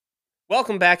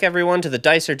Welcome back, everyone, to the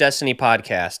Dice or Destiny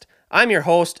podcast. I'm your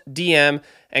host, DM,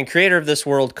 and creator of this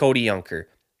world, Cody Yunker.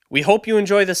 We hope you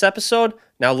enjoy this episode.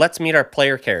 Now let's meet our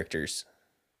player characters.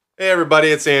 Hey everybody,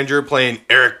 it's Andrew playing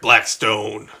Eric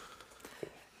Blackstone.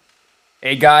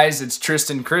 Hey guys, it's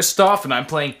Tristan Kristoff, and I'm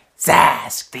playing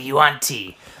Zhask, the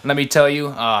Yuan-Ti. And let me tell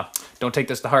you, don't take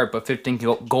this to heart, but 15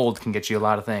 gold can get you a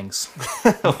lot of things.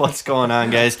 What's going on,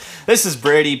 guys? This is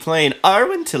Brady playing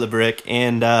Arwen Tillabrick,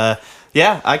 and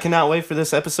yeah, I cannot wait for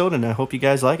this episode, and I hope you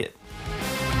guys like it.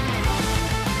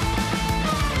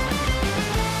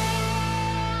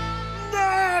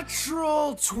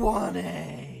 Natural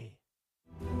 20.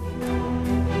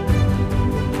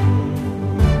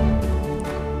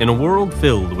 In a world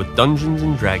filled with dungeons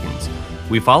and dragons,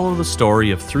 we follow the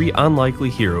story of three unlikely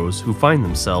heroes who find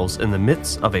themselves in the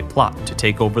midst of a plot to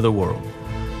take over the world.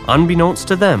 Unbeknownst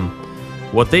to them,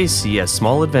 what they see as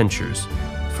small adventures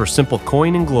for simple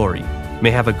coin and glory may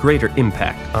have a greater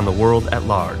impact on the world at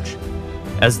large.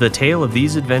 As the tale of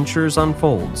these adventures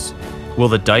unfolds, will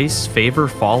the dice favor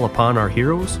fall upon our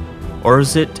heroes, or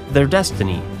is it their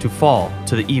destiny to fall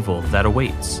to the evil that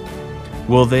awaits?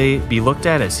 Will they be looked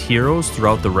at as heroes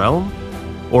throughout the realm,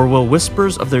 or will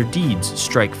whispers of their deeds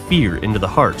strike fear into the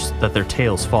hearts that their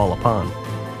tales fall upon?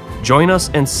 Join us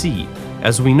and see,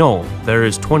 as we know there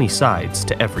is 20 sides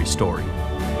to every story.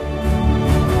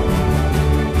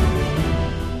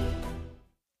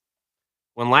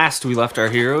 When last we left our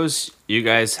heroes, you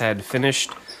guys had finished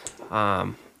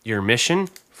your mission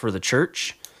for the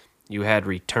church. You had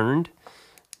returned.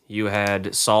 You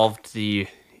had solved the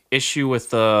issue with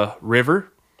the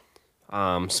river.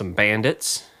 Some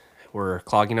bandits were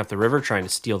clogging up the river trying to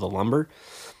steal the lumber.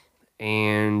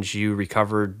 And you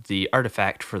recovered the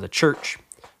artifact for the church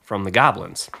from the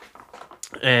goblins.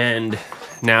 And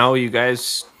now you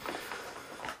guys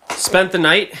spent the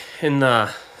night in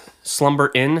the Slumber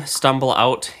Inn, Stumble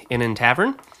Out Inn and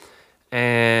Tavern,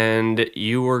 and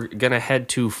you were going to head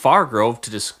to FarGrove to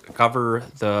discover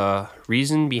the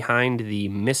reason behind the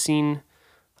missing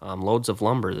loads of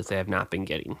lumber that they have not been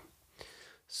getting.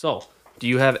 So, do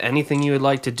you have anything you would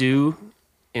like to do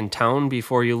in town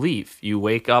before you leave? You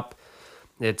wake up,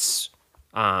 it's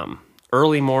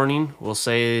early morning, we'll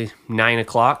say 9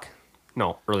 o'clock.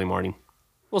 No, early morning.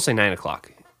 We'll say 9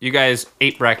 o'clock. You guys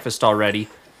ate breakfast already.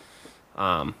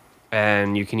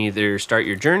 And you can either start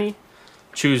your journey,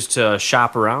 choose to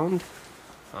shop around.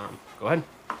 Go ahead.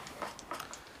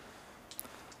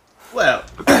 Well,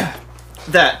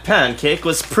 that pancake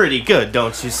was pretty good,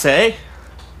 don't you say?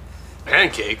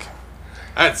 Pancake?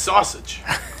 I had sausage.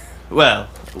 Well,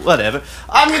 whatever.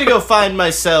 I'm gonna go find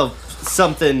myself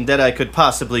something that I could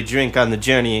possibly drink on the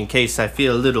journey in case I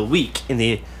feel a little weak in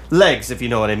the legs, if you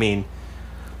know what I mean.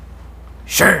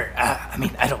 Sure,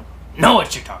 I don't know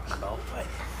what you're talking about, but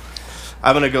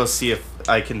I'm gonna go see if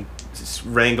I can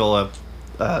wrangle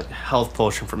a health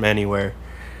potion from anywhere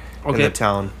in the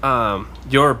town.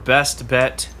 Your best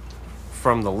bet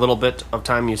from the little bit of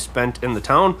time you spent in the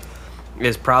town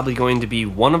is probably going to be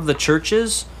one of the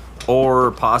churches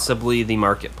or possibly the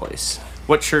marketplace.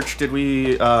 What church did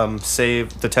we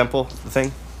save? The temple, the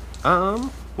thing?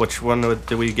 Which one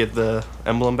did we get the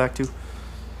emblem back to?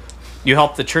 You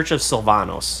helped the Church of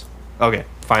Sylvanos Okay.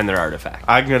 find their artifact.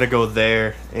 I'm gonna go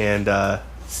there and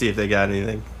see if they got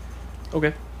anything.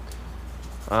 Okay.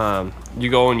 You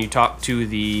go and you talk to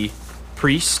the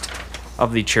priest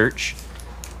of the church.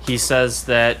 He says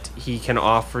that he can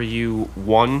offer you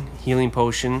one healing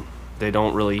potion. They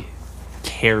don't really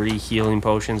carry healing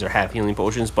potions or have healing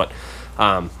potions, but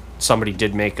somebody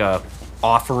did make a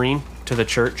offering to the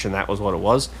church, and that was what it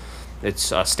was.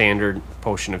 It's a standard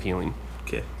potion of healing.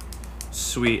 Okay.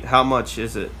 Sweet. How much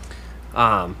is it?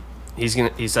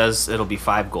 He says it'll be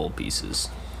 5 gold pieces.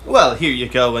 Well, here you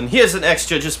go, and here's an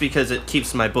extra just because it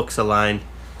keeps my books aligned.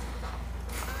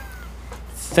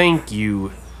 Thank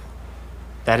you.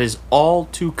 That is all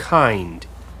too kind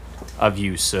of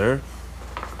you, sir.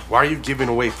 Why are you giving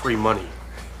away free money?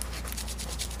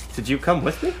 Did you come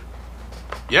with me?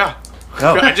 Yeah.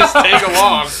 Oh. I just tag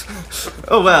along.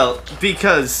 Oh, well,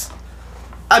 because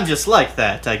I'm just like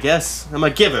that, I guess. I'm a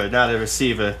giver, not a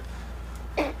receiver.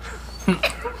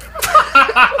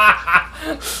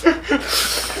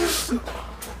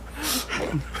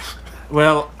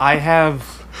 Well, I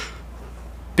have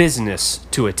business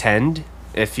to attend,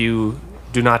 if you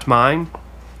do not mind.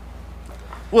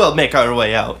 We'll make our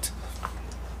way out.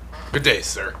 Good day,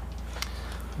 sir.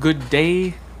 Good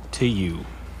day to you.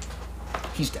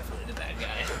 he's definitely the bad guy.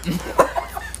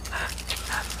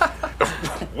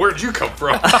 Where'd you come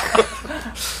from?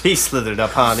 He slithered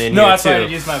up on in No, here, that's why I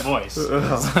too. used my voice.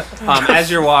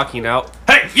 As you're walking out,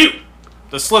 hey, you!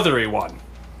 The slithery one.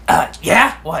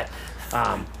 Yeah? What?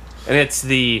 And it's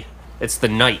the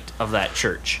knight of that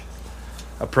church.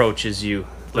 Approaches you,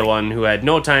 the one who had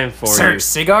no time for Sir you.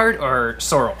 Sigard or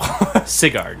Sorrel?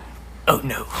 Sigard. Oh,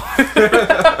 no.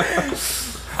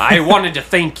 I wanted to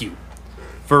thank you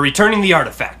for returning the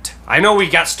artifact. I know we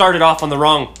got started off on the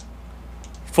wrong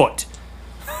foot.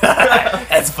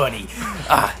 That's funny.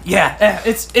 Yeah,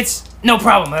 it's no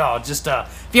problem at all. Just,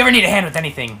 if you ever need a hand with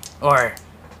anything, or,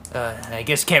 I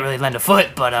guess can't really lend a foot,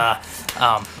 but,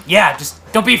 yeah, just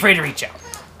don't be afraid to reach out.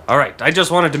 All right, I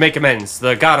just wanted to make amends.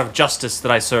 The god of justice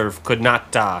that I serve could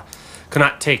not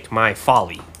take my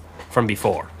folly from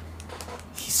before.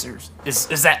 He serves.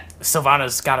 Is that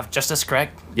Sylvana's god of justice,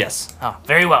 correct? Yes. Oh,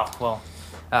 very well. Well,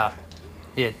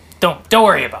 yeah, don't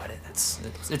worry about it.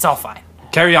 It's all fine.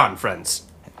 Carry on, friends.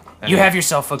 You have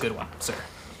yourself a good one, sir.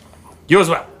 You as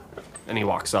well. And he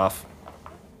walks off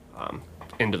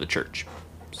into the church.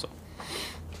 So.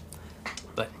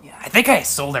 But yeah, I think I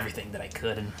sold everything that I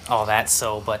could and all that.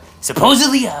 So, but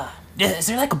supposedly, is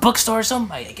there like a bookstore or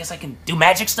something? I guess I can do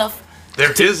magic stuff.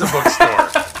 There is a bookstore.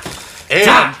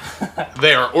 And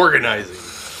they are organizing.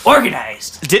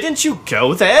 Organized. Didn't you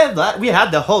go there? We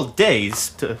had the whole days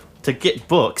to get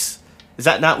books. Is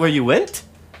that not where you went?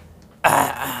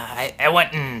 I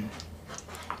went and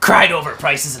cried over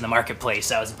prices in the marketplace.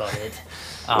 That was about it.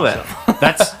 Well,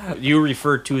 That's you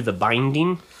refer to the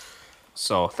binding.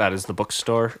 So that is the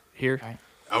bookstore here.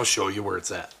 I'll show you where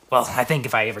it's at. Well, I think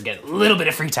if I ever get a little bit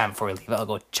of free time before we leave, I'll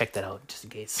go check that out just in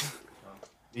case.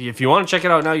 If you want to check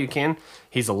it out now, you can.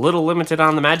 He's a little limited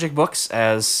on the magic books,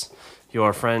 as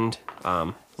your friend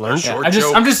learned. Short I'm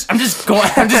joke.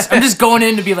 just going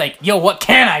in to be like, yo, what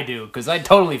can I do? Because I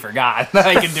totally forgot that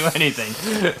I can do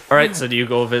anything. All right, so do you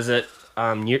go visit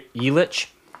Yelich?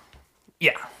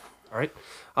 Yeah. All right.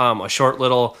 A short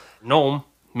little gnome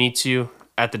meets you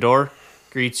at the door,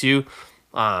 greets you.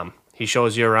 He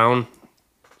shows you around,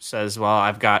 says, well,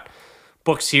 I've got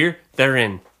books here. They're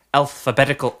in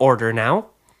alphabetical order now,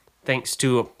 thanks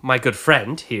to my good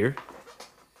friend here.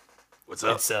 What's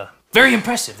up? It's very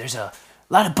impressive. There's a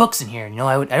lot of books in here. You know,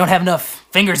 I don't have enough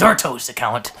fingers or toes to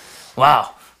count.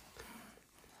 Wow.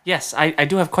 Yes, I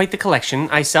do have quite the collection.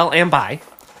 I sell and buy.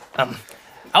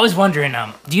 I was wondering,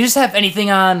 do you just have anything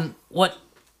on what,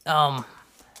 I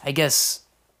guess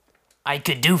I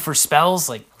could do for spells?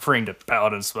 Like, referring to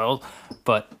Paladin spells,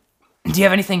 but do you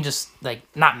have anything just, like,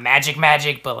 not magic,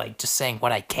 but, like, just saying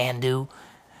what I can do?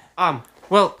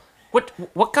 Well,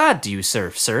 what god do you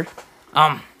serve, sir?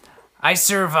 I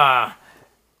serve,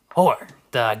 Hor,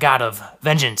 the god of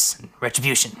vengeance and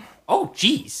retribution. Oh,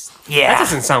 jeez. Yeah. That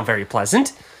doesn't sound very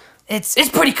pleasant. It's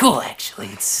pretty cool, actually.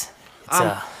 It's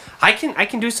I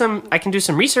can do some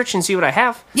research and see what I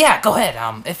have. yeah, go ahead.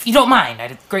 If you don't mind,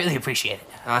 I'd greatly appreciate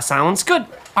it. Sounds good.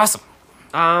 Awesome.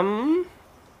 I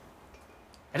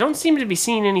don't seem to be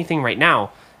seeing anything right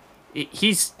now.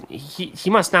 He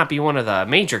must not be one of the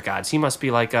major gods. He must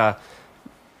be like a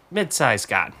mid-sized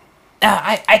god.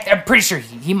 I'm pretty sure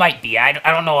he might be. I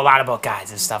don't know a lot about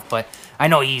guys and stuff, but I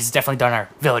know he's definitely done our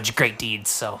village great deeds,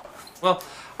 so. Well,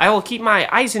 I will keep my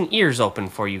eyes and ears open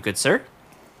for you, good sir.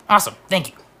 Awesome, thank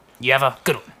you. You have a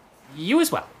good one. You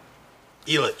as well.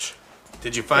 Elich,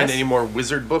 did you find Yes? any more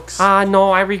wizard books?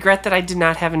 No, I regret that I did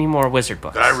not have any more wizard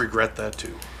books. I regret that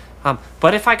too.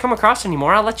 But if I come across any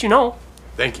more, I'll let you know.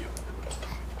 Thank you.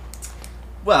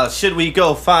 Well, should we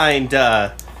go find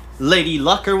Lady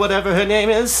Luck or whatever her name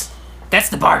is? That's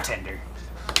the bartender.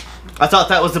 I thought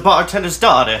that was the bartender's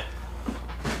daughter.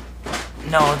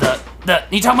 No, the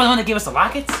you talking about the one that gave us the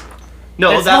lockets?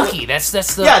 No, That's that Lucky. That's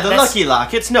the yeah, the that's Lucky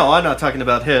Lockets. No, I'm not talking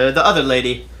about her. The other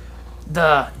lady.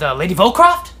 The Lady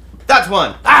Volcroft? That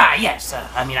one. Ah, yes.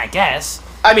 I mean, I guess.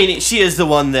 I mean, she is the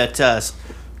one that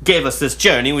gave us this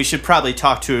journey. We should probably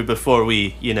talk to her before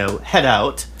we, head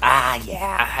out. Ah,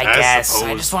 yeah. I I guess. I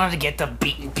suppose. just wanted to get the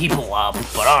beating people up,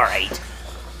 but all right.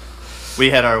 We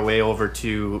head our way over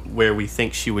to where we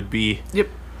think she would be. Yep.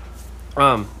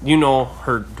 You know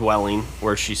her dwelling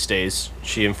where she stays.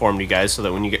 She informed you guys so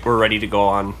that when we're ready to go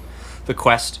on the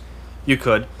quest, you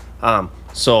could.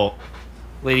 So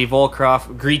Lady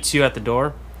Volcroft greets you at the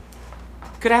door.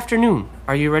 Good afternoon.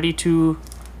 Are you ready to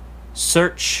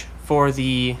search for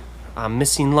the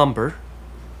missing lumber?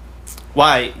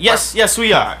 Why, yes,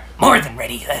 we are. More than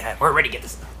ready. We're ready to get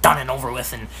this done and over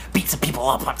with and beat some people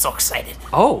up. I'm so excited.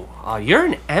 Oh, you're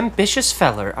an ambitious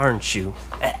feller, aren't you?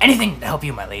 Anything to help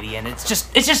you, my lady, and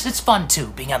it's fun too,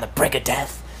 being on the brink of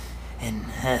death. And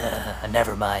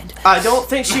never mind. I don't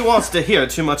think she wants to hear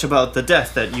too much about the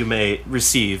death that you may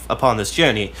receive upon this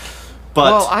journey.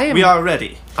 But Well, we are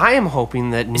ready. I am hoping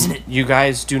that Isn't it- you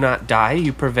guys do not die,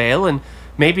 you prevail, and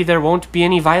maybe there won't be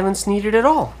any violence needed at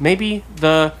all. Maybe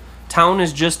the town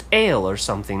is just ale or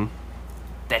something.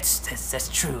 That's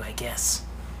true, I guess.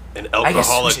 An I guess we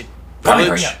alcoholic should probably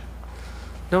hurry village.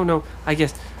 up. No, I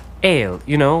guess ale,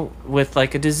 with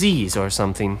like a disease or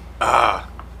something. I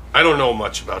don't know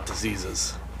much about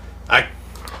diseases.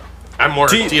 I'm more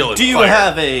dealing. Do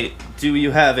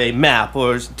you have a map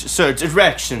or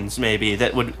directions maybe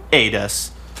that would aid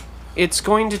us? It's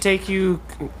going to take you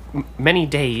many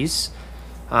days.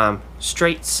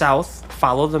 Straight south,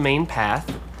 follow the main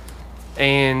path,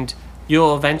 and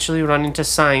you'll eventually run into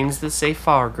signs that say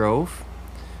FarGrove,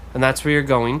 and that's where you're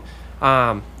going.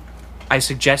 I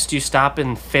suggest you stop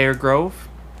in Fairgrove.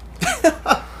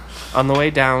 On the way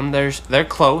down, they're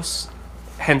close,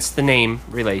 hence the name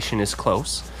relation is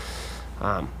close.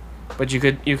 But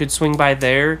you could swing by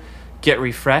there, get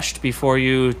refreshed before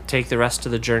you take the rest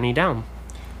of the journey down.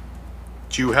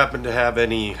 Do you happen to have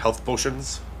any health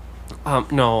potions?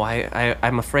 No,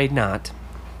 I'm afraid not.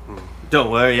 Don't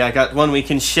worry, I got one we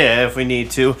can share if we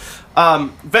need to.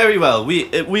 Very well.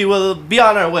 We will be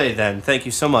on our way then. Thank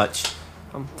you so much.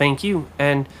 Thank you,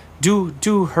 and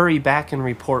do hurry back and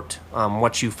report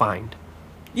what you find.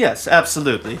 Yes,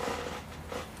 absolutely.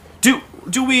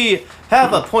 Do we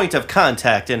have a point of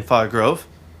contact in FarGrove?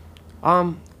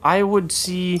 I would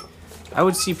see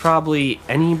probably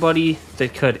anybody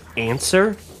that could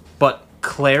answer, but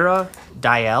Clara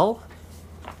Diel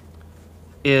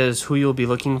is who you'll be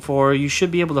looking for. You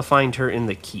should be able to find her in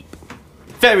the keep.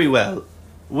 Very well.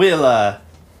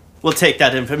 We'll take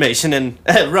that information and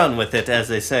run with it, as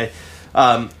they say.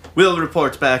 We'll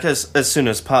report back as soon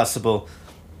as possible.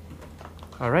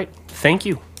 All right. Thank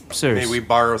you, sirs. May we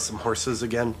borrow some horses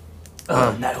again?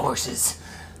 Not horses.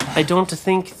 I don't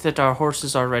think that our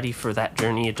horses are ready for that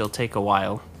journey. It'll take a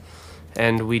while,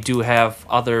 and we do have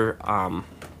other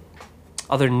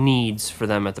needs for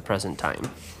them at the present time.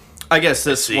 I guess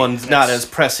this one's not as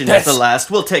pressing as the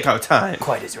last. We'll take our time.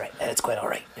 Quite is right. That's quite all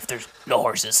right. If there's no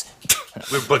horses,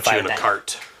 We'll put you in a that.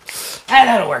 cart.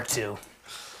 that'll work too.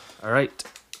 All right.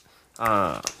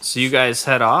 So you guys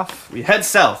head off. We head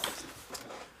south.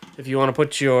 If you want to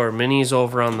put your minis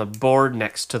over on the board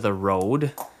next to the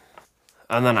road,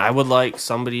 and then I would like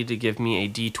somebody to give me a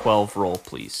D12 roll,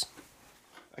 please.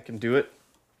 I can do it.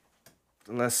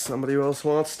 Unless somebody else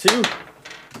wants to.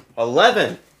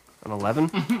 11. An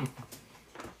 11.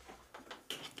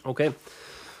 Okay.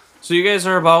 So you guys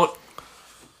are about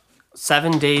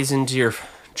 7 days into your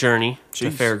journey to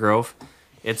Fairgrove.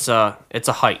 It's a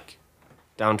hike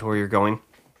down to where you're going.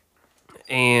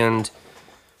 And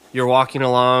you're walking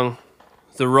along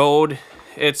the road.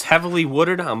 It's heavily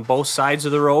wooded on both sides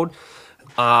of the road.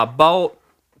 About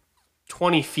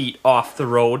 20 feet off the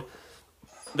road,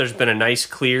 there's been a nice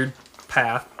cleared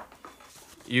path.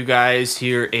 You guys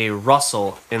hear a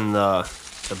rustle in the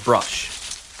brush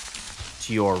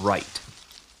to your right.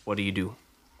 What do you do?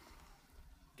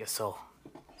 Guess so.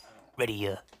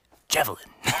 Ready, javelin.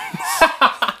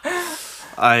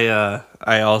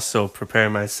 I also prepare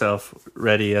myself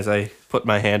ready as I put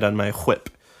my hand on my whip.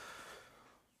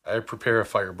 I prepare a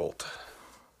firebolt.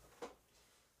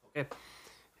 Okay.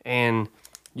 And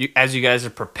as you guys are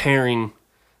preparing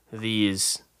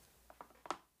these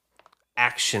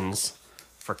actions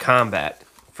for combat,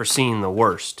 foreseeing the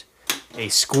worst, a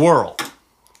squirrel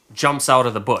jumps out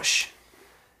of the bush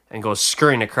and goes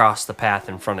scurrying across the path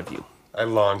in front of you. I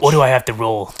launch. What do I have to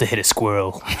roll to hit a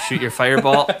squirrel? Shoot your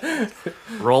fireball.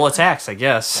 Roll attacks, I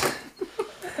guess.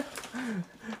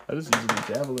 I just used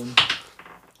a javelin.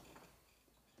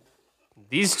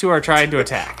 These two are trying to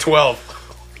attack. 12.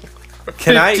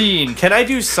 Can 15. Can I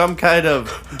do some kind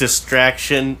of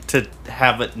distraction to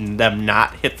have them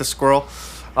not hit the squirrel?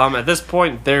 At this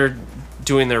point, they're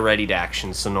doing their ready to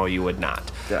action, so no, you would not.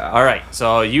 Yeah. All right,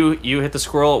 so you hit the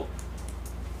squirrel,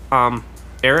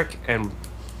 Eric, and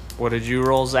what did you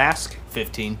roll, Zhask?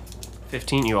 15.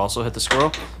 15. You also hit the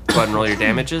squirrel. Go ahead and roll your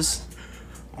damages.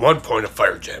 1 point of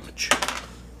fire damage.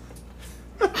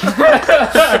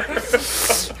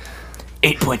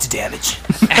 8 points of damage.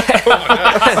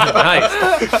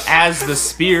 Nice. As the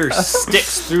spear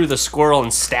sticks through the squirrel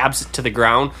and stabs it to the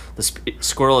ground, the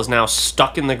squirrel is now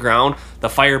stuck in the ground. The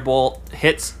firebolt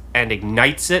hits and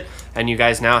ignites it, and you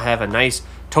guys now have a nice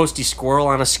toasty squirrel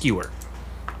on a skewer.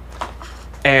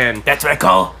 And That's what I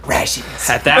call rations.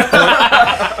 at that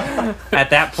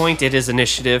point, it is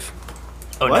initiative.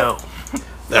 Oh no.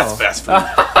 That's fast food.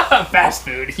 Fast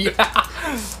food. Yeah.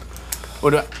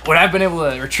 Would I have been able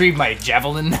to retrieve my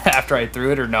javelin after I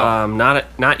threw it or no?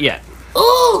 Not yet.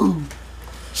 Ooh.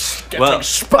 Well,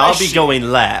 I'll be going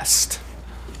last.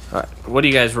 What do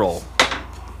you guys roll?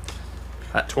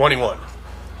 21.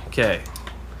 Okay.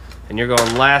 And you're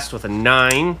going last with a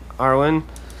 9, Arwen.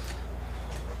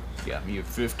 Got me a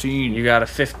 15. You got a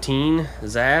 15,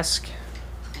 Zhask.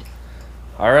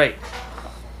 All right.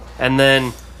 And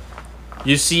then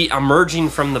you see emerging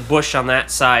from the bush on that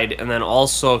side, and then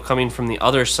also coming from the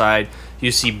other side,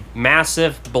 you see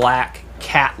massive black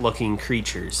cat-looking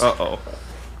creatures. Uh-oh.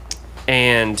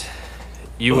 And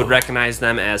you would recognize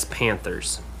them as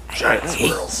panthers. Giant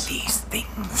squirrels. These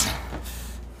things.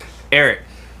 Eric,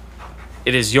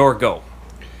 it is your go.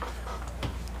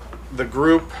 The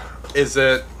group, is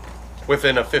it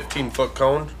within a 15-foot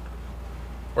cone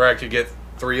where I could get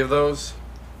 3 of those?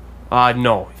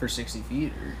 No. For 60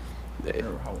 feet?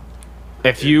 Or how?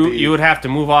 If you would have to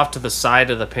move off to the side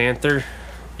of the panther,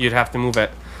 you'd have to move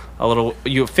at a little.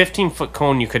 You 15-foot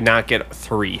cone, you could not get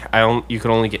 3. You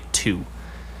could only get 2.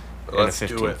 Let's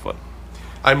do it.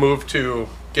 I move to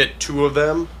get 2 of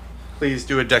them. Please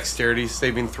do a dexterity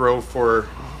saving throw for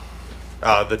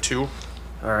the 2. All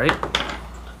right.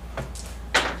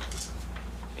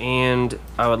 And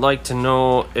I would like to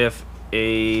know if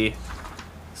a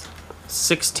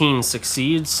 16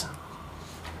 succeeds.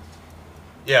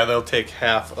 Yeah, they'll take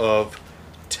half of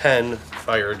 10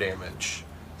 fire damage.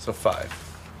 So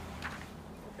 5.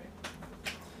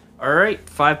 All right,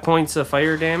 5 points of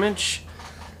fire damage.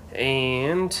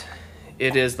 And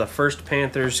it is the first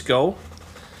panther's go.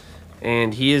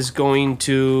 And he is going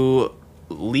to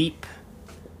leap.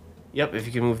 Yep, if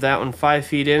you can move that one 5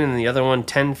 feet in and the other one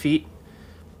 10 feet.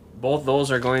 Both those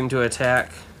are going to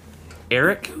attack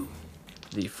Eric.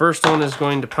 The first one is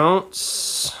going to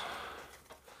pounce.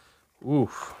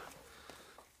 Oof.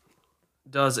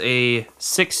 Does a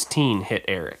 16 hit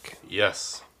Eric?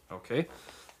 Yes. Okay.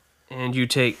 And you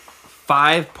take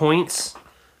 5 points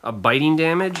of biting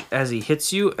damage as he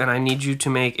hits you, and I need you to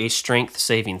make a strength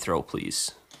saving throw,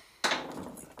 please.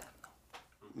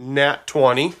 Nat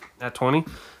 20. Nat 20?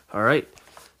 All right.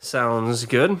 Sounds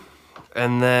good.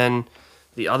 And then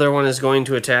the other one is going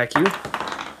to attack you,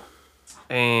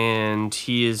 and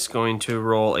he is going to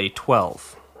roll a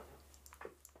 12.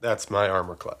 That's my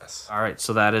armor class. All right,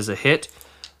 so that is a hit.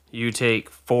 You take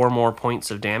 4 more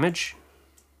points of damage.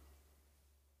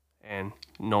 And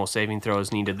no saving throw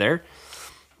is needed there.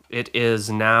 It is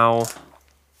now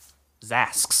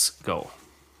Zhask's go.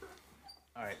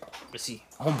 Alright, let's see.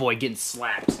 Homeboy getting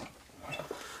slapped.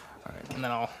 Alright, and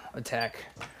then I'll attack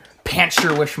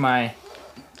Pancher with my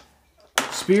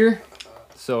spear.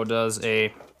 So does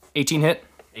a 18 hit.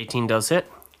 18 does hit.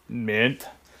 Mint.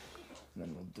 And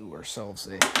then we'll do ourselves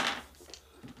a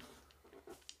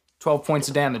 12 points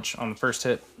of damage on the first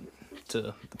hit to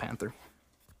the panther.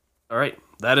 All right,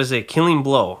 that is a killing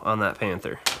blow on that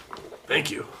panther.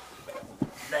 Thank you.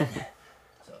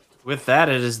 With that,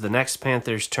 it is the next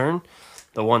panther's turn.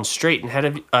 The one straight ahead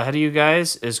of you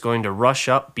guys is going to rush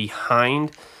up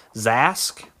behind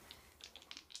Zhask.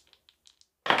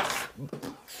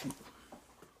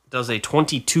 Does a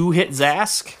 22 hit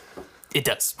Zhask? It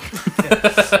does.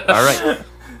 All right.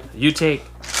 You take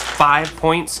 5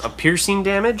 points of piercing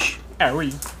damage,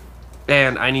 Owie.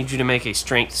 and I need you to make a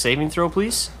strength saving throw,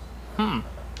 please. Ha!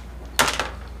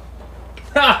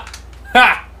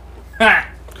 Ha! Ha!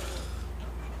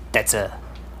 That's a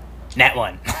nat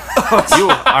 1. You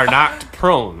are knocked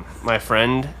prone, my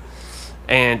friend,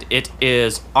 and it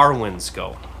is Arwen's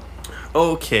go.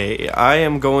 Okay, I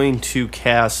am going to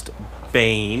cast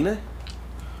Bane.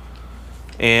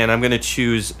 And I'm going to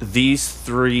choose these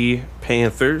 3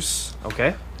 panthers.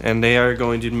 Okay. And they are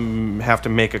going to have to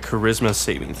make a charisma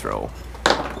saving throw.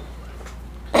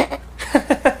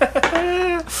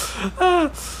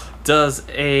 Does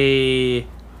a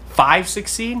 5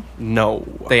 succeed? No.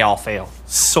 They all fail.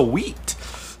 Sweet.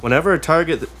 Whenever a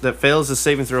target that fails a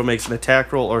saving throw makes an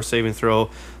attack roll or saving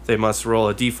throw, they must roll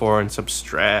a d4 and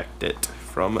subtract it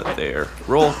from their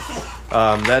roll.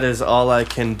 That is all I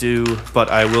can do, but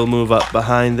I will move up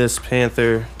behind this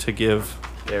panther to give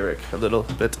Eric a little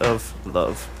bit of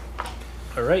love.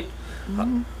 All right.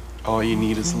 All you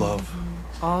need is love.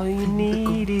 All you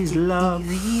need is love.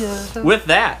 With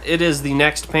that, it is the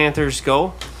next panther's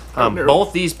go.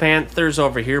 Both these panthers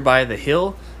over here by the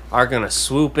hill are going to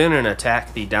swoop in and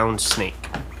attack the downed snake.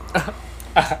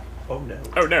 Oh no.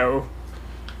 Oh no.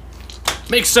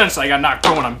 Makes sense, I got knocked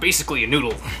prone. I'm basically a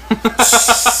noodle.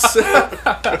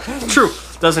 True.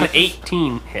 Does an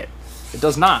 18 hit. It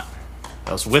does not.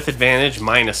 That was with advantage,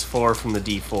 -4 from the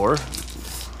d4.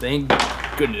 Thank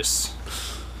goodness.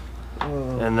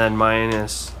 And then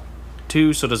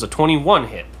 -2, so does a 21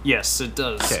 hit. Yes, it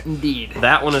does. Okay. Indeed.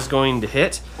 That one is going to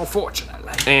hit,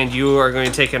 Unfortunately. and you are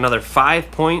going to take another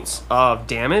 5 points of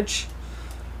damage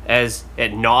as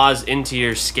it gnaws into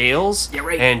your scales, Yeah,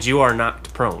 right. and you are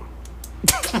knocked prone.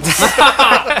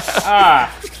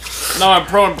 No,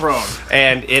 I'm prone.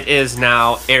 And it is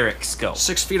now Eric's go.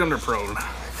 6 feet under prone.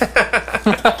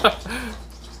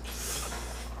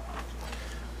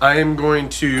 I am going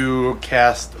to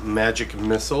cast magic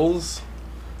missiles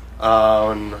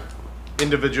on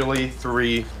individually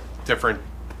 3 different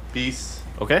beasts.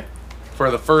 Okay. For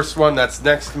the first one that's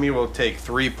next to me will take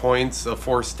 3 points of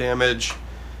force damage.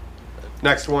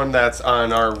 Next one that's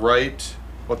on our right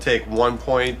will take 1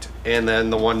 point, and then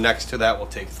the one next to that will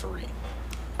take 3.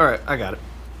 All right, I got it.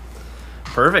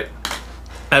 Perfect.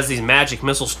 As these magic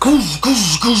missiles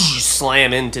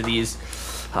slam into these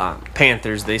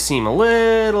panthers, they seem a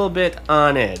little bit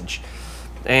on edge.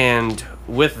 And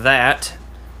with that,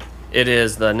 it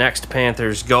is the next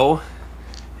panther's go,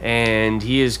 and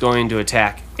he is going to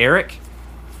attack Eric.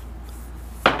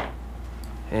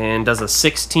 And does a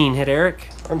 16 hit Eric?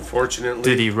 Unfortunately.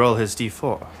 Did he roll his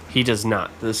d4? He does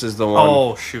not. This is the one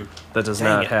Oh, shoot. that does Dang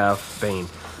not it. have Bane.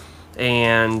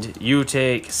 And you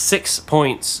take 6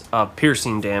 points of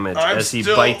piercing damage I'm as he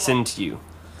still- bites into you.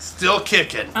 Still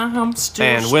kicking. I'm still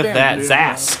And with that,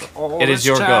 Zhask, it is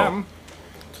your go.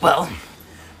 Well,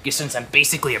 guess since I'm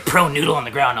basically a prone noodle on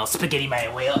the ground, I'll spaghetti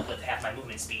my way up with half my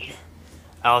movement speed.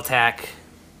 I'll attack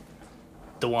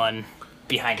the one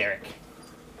behind Eric.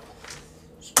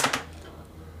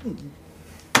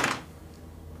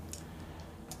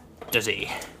 Does a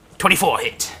 24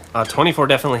 hit? 24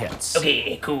 definitely hits.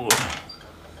 Okay, cool.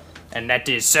 And that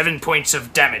is 7 points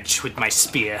of damage with my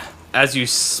spear. As you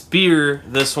spear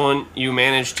this one, you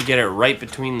manage to get it right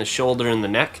between the shoulder and the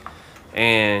neck,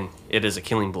 and it is a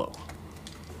killing blow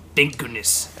Thank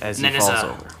goodness. as And he then as falls a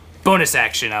over. bonus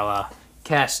action, I'll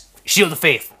cast Shield of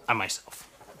Faith on myself.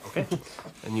 Okay.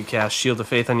 And you cast Shield of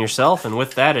Faith on yourself, and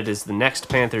with that, it is the next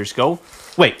panther's go.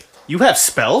 Wait, you have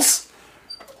spells?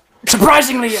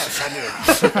 Surprisingly, yes,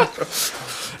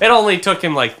 I do. It only took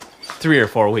him like 3 or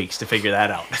 4 weeks to figure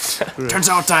that out. Turns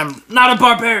out I'm not a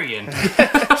barbarian.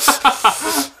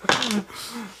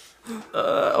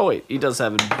 Oh wait, he does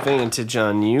have advantage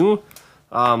on you.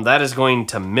 That is going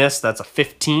to miss. That's a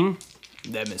 15.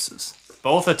 That misses.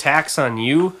 Both attacks on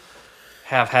you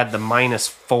have had the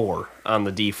 -4 on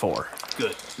the D4.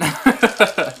 Good.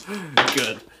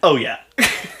 Good. Oh, yeah.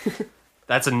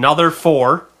 That's another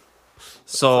 4.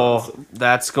 So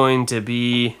that's going to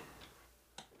be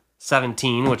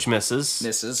 17, which misses.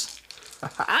 Misses.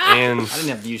 And I didn't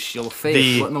have to use Shield of Faith.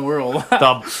 The- What in the world?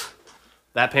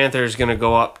 that panther is going to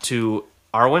go up to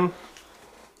Arwen.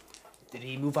 Did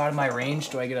he move out of my range?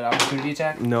 Do I get an opportunity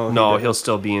attack? No, he'll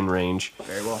still be in range.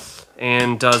 Very well.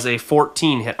 And does a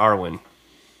 14 hit Arwen?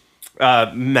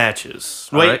 Matches.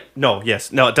 All Wait, right. no,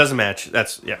 yes. No, it doesn't match.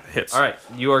 That's, yeah, hits. All right,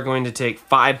 you are going to take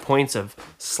 5 points of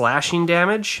slashing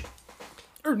damage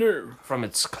Oh no. from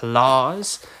its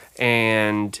claws,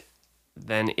 and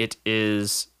then it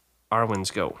is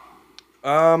Arwen's go.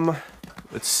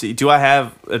 Let's see. Do I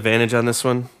have advantage on this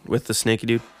one with the snaky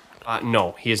dude?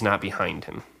 No, he is not behind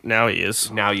him. Now he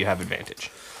is. Now you have advantage.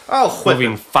 I'll whip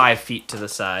Moving him. 5 feet to the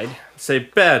side. Say,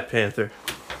 bad panther.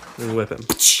 And whip him.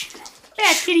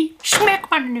 Yeah, kitty, smack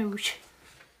on the nose.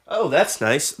 Oh, that's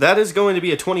nice. That is going to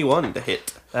be a 21 to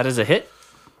hit. That is a hit.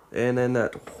 And then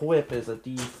that whip is a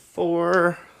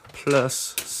d4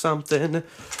 plus something.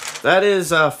 That is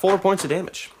 4 points of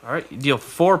damage. All right, you deal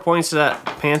 4 points to that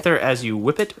panther as you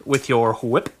whip it with your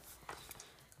whip.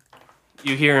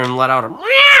 You hear him let out a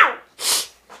meow,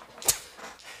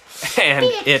 and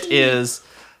it is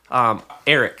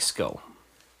Eric's go.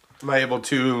 Am I able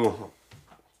to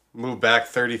move back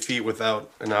 30 feet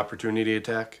without an opportunity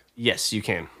attack? Yes, you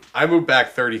can. I move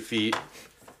back 30 feet.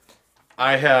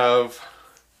 I have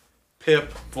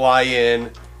Pip fly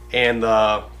in, and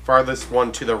the farthest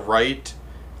one to the right,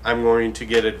 I'm going to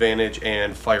get advantage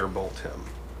and firebolt him.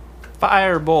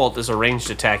 Firebolt is a ranged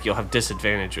attack. You'll have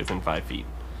disadvantage within 5 feet.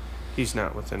 He's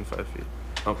not within 5 feet.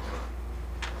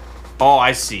 Oh,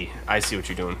 I see. I see what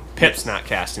you're doing. Pip's not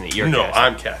casting it. You're No, casting.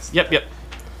 I'm casting. Yep.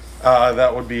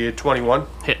 That would be a 21.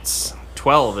 Hits.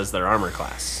 12 is their armor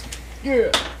class.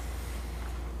 Yeah.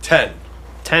 10.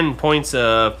 10 points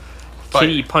of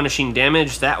kitty punishing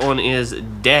damage. That one is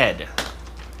dead.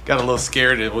 Got a little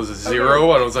scared. It was a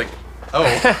 0, and I was like,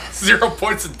 oh, 0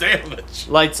 points of damage.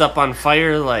 Lights up on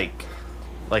fire like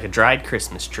a dried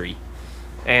Christmas tree.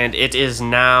 And it is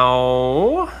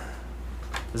now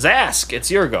Zhask. It's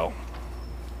your go.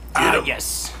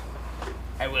 Yes.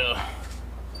 I will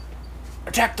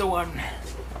attack the one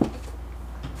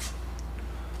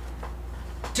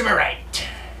to my right,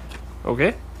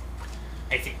 Okay.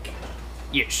 I think.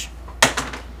 Yes.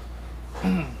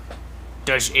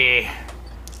 Does a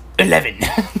 11.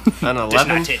 An Does 11.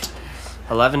 not hit.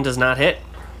 11 does not hit.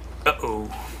 Uh-oh.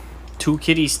 2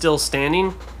 kitties still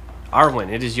standing.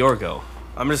 Arwen, it is your go.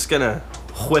 I'm just gonna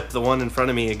whip the one in front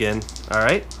of me again. All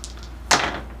right.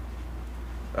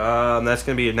 That's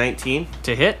gonna be a 19.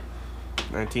 To hit.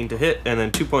 19 to hit, and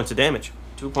then 2 points of damage.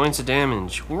 2 points of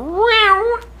damage.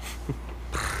 Oh,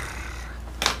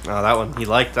 that one. He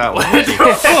liked that one.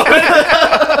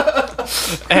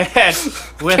 And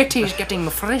with, Kitty's getting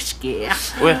frisky.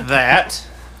 with that,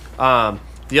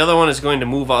 the other one is going to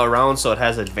move around so it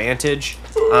has advantage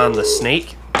on the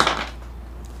snake.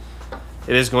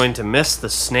 It is going to miss the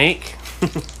snake.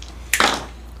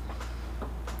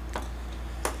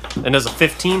 And does a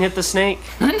 15 hit the snake?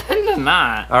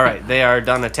 Not. All right, they are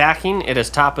done attacking. It is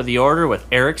top of the order with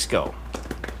Eric's go.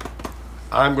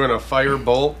 I'm going to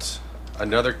firebolt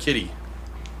another kitty.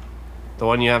 The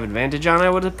one you have advantage on, I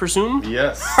would presume?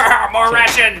 Yes. More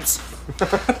rations.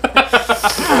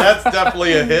 That's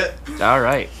definitely a hit. All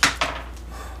right.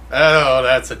 Oh,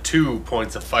 that's a 2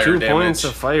 points of fire 2 damage. points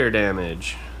of fire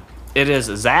damage. It is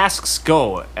Zhask's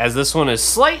go, as this one has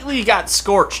slightly got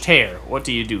scorched hair. What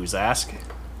do you do, Zhask?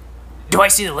 Do I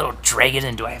see the little dragon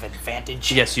and do I have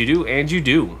advantage? Yes, you do, and you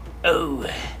do. Oh.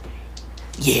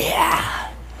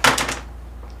 Yeah.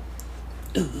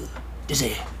 Ooh. Does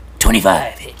a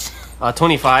 25 hit?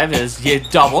 25 is you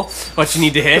double what you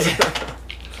need to hit.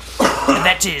 And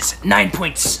that is 9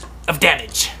 points of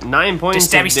damage. 9 To points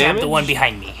stabby of stab damage. the one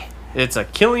behind me. It's a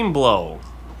killing blow.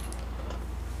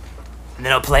 And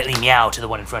then I'll politely meow to the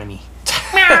one in front of me.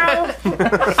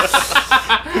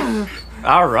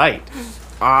 All right.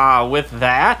 With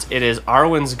that, it is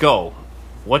Arwen's go.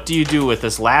 What do you do with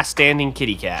this last standing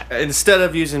kitty cat? Instead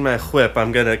of using my whip,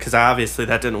 I'm gonna, because obviously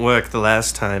that didn't work the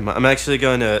last time, I'm actually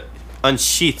going to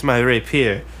unsheath my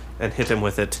rapier and hit him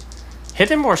with it. Hit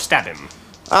him or stab him?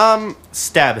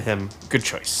 Stab him. Good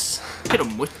choice. Hit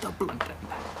him with the blunt.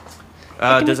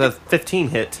 Does a 15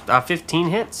 hit? 15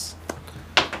 hits.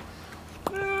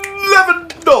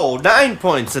 9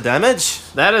 points of damage.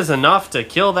 That is enough to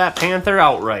kill that panther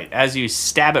outright as you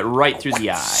stab it right through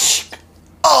the eye.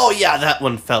 Oh yeah, that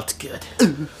one felt good.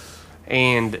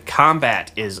 And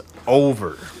combat is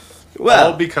over. All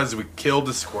Well, because we killed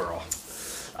a squirrel.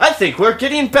 I think we're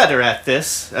getting better at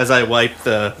this, as I wipe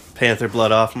the panther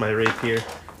blood off my rapier.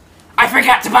 I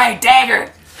forgot to buy a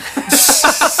dagger.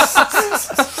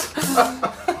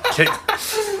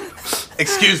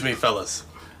 Excuse me, fellas.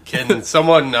 Can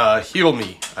someone heal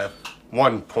me? I have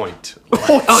 1 point.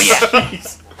 Oh yeah.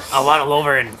 I'll waddle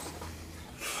over and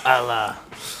I'll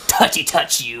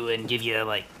touch you and give you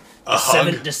like A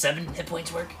hug? does 7 hit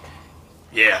points work?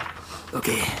 Yeah.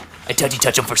 Okay. I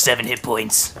touch him for 7 hit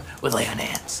points with lay on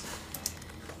hands.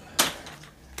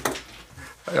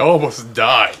 I almost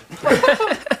died.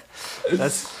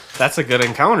 That's a good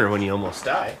encounter when you almost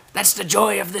die. That's the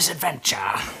joy of this adventure.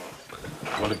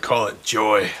 I want to call it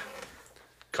joy.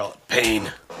 Call it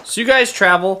pain. So you guys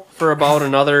travel for about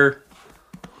another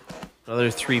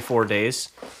 3-4 days.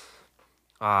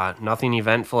 Nothing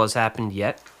eventful has happened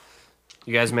yet.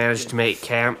 You guys managed to make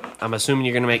camp. I'm assuming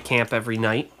you're going to make camp every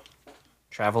night.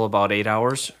 Travel about 8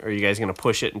 hours. Or are you guys going to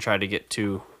push it and try to get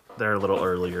to there a little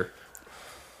earlier?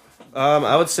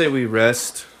 I would say we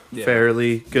rest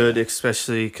fairly good,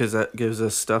 especially because that gives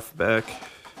us stuff back.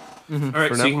 All right,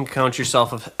 For so now. you can count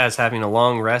yourself as having a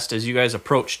long rest. As you guys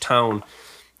approach town,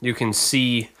 you can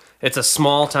see it's a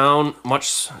small town, much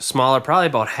smaller, probably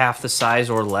about half the size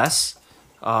or less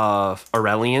of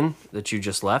Aurelian that you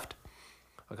just left.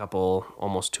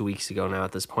 Almost 2 weeks ago now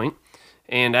at this point.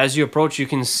 And as you approach, you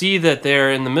can see that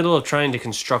they're in the middle of trying to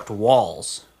construct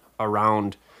walls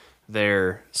around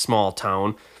their small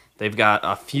town. They've got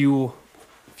a few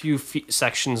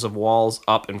sections of walls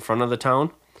up in front of the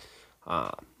town.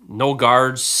 No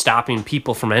guards stopping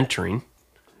people from entering.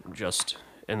 Just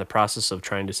in the process of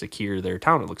trying to secure their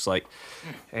town, it looks like.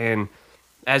 And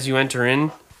as you enter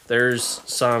in, there's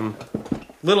some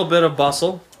little bit of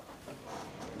bustle.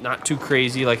 Not too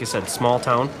crazy, like I said, small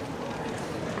town.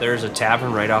 There's a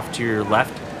tavern right off to your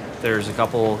left. There's a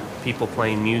couple people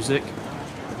playing music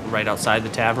right outside the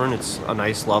tavern. It's a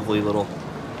nice, lovely little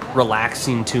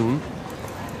relaxing tune.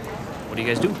 What do you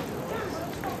guys do?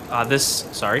 This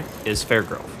is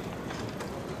Fairgrove.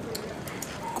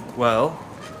 Well,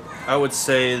 I would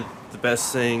say the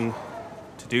best thing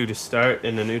to do to start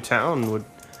in a new town would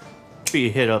be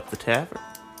hit up the tavern.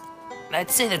 I'd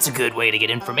say that's a good way to get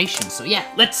information. So yeah,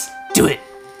 let's do it.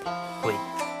 Wait,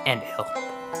 and L.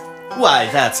 Why,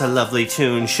 that's a lovely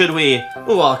tune. Should we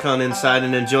walk on inside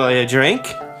and enjoy a drink?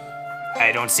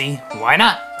 I don't see why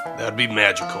not. That'd be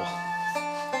magical.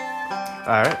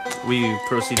 Alright, we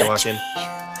proceed to walk in.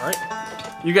 All right.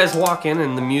 You guys walk in,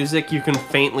 and the music, you can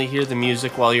faintly hear the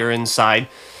music while you're inside.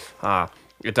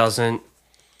 It doesn't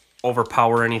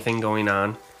overpower anything going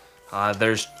on.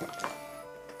 There's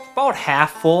about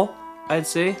half full, I'd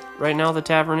say, right now the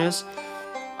tavern is.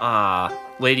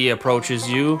 Lady approaches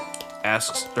you,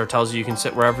 asks or tells you you can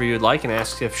sit wherever you'd like, and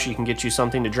asks if she can get you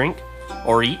something to drink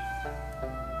or eat.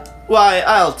 Why,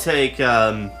 I'll take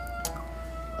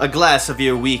a glass of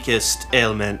your weakest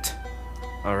ailment.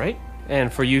 All right.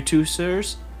 And for you two,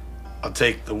 sirs? I'll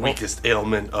take the weakest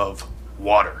ailment of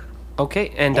water. Okay.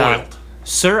 And Boiled.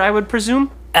 sir, I would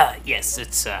presume? Yes,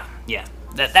 it's, yeah,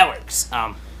 that works.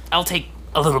 I'll take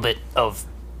a little bit of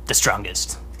the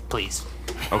strongest, please.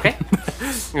 Okay.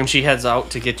 And she heads out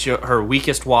to get you her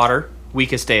weakest water,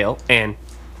 weakest ale, and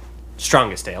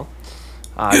strongest ale.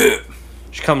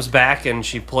 She comes back and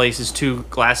she places 2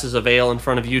 glasses of ale in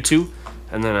front of you two,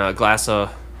 and then a glass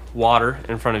of water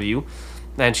in front of you.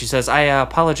 And she says, I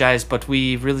apologize, but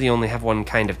we really only have one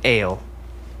kind of ale.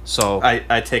 So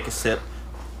I take a sip.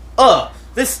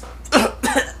 This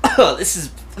this is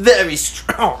very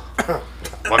strong.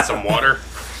 Want some water?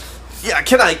 Yeah,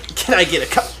 can I get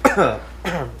a cup?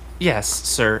 yes,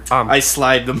 sir. I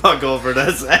slide the mug over to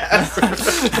his ass.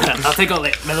 I'll take out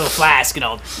my little flask and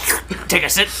I'll take a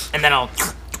sip, and then I'll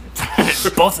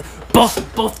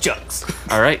both jugs.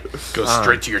 All right. Go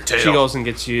straight to your tail. She goes and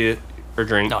gets you her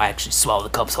drink. No, I actually swallow the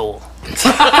cups whole.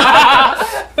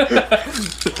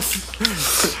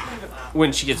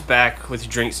 When she gets back with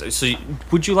your drinks, so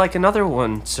would you like another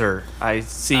one, sir? I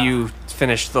see you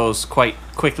finished those quite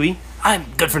quickly. I'm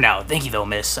good for now. Thank you, though,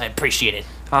 miss. I appreciate it.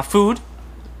 Food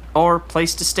or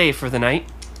place to stay for the night?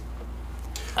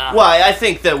 Why, I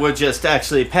think that we're just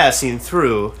actually passing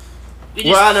through.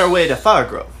 We're on our way to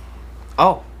FarGrove.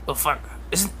 Oh, Well,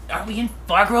 are we in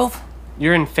FarGrove?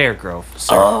 you're in Fairgrove,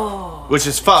 sir. Oh. Which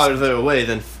is farther away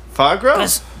than FarGrove?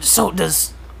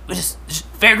 Does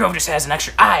Fairgrove just has an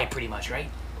extra eye, pretty much, right?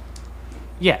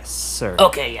 Yes, sir.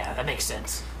 Okay, yeah, that makes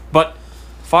sense. But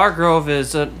Fargrove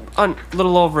is a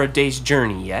little over a day's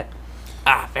journey yet,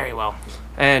 Very well.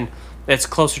 and it's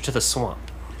closer to the swamp.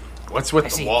 What's with I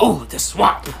the see. wall? Ooh, the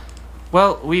swamp.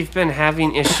 Well, we've been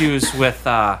having issues with,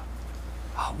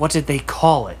 what did they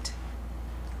call it?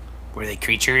 Were they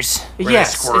creatures? they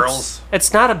Yes, squirrels?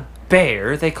 It's not a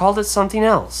bear. They called it something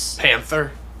else.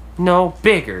 Panther? No,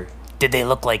 bigger. Did they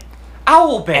look like...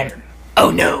 Owl bear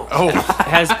Oh, no. Oh,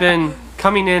 has been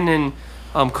coming in and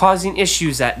causing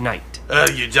issues at night.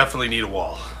 you definitely need a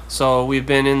wall. So we've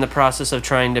been in the process of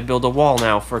trying to build a wall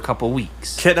now for a couple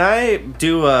weeks. Can I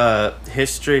do a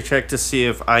history check to see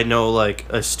if I know, like,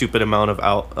 a stupid amount of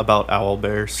about owl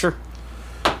bears? Sure.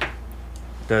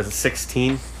 Does a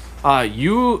 16?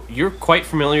 You're quite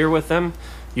familiar with them.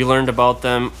 You learned about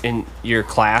them in your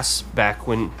class back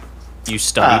when you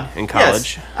studied in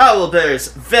college. Yes. Owl bears,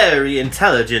 very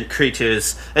intelligent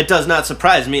creatures. It does not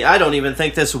surprise me. I don't even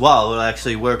think this wall will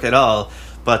actually work at all.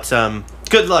 But,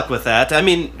 good luck with that. I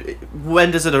mean,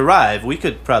 when does it arrive? We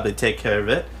could probably take care of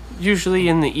it. Usually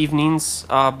in the evenings,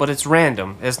 but it's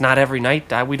random. It's not every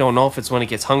night. We don't know if it's when it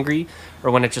gets hungry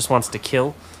or when it just wants to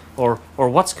kill or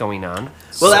what's going on.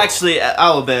 Well, actually,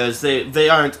 owl bears, they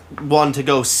aren't one to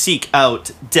go seek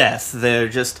out death. They're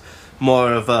just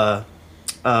more of a,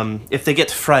 if they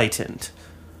get frightened.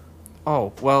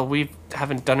 Oh, well, we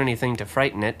haven't done anything to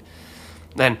frighten it.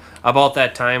 Then, about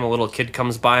that time, a little kid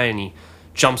comes by and he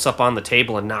jumps up on the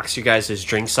table and knocks you guys' his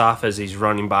drinks off as he's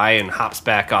running by and hops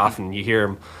back off, and you hear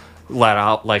him let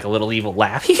out like a little evil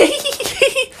laugh.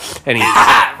 And he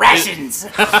Rations!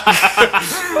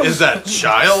 Is that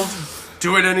child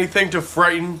doing anything to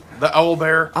frighten the owl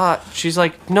bear? she's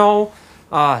like, no,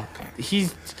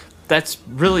 that's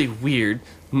really weird.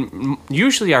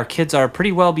 Usually our kids are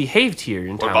pretty well behaved here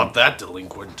in What town. about that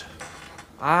delinquent?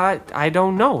 I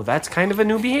don't know. That's kind of a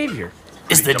new behavior.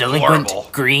 Is the Deplorable.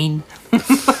 delinquent green?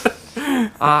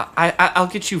 I'll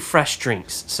get you fresh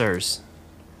drinks, sirs.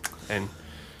 And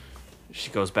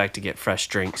she goes back to get fresh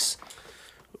drinks.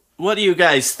 What do you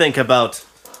guys think about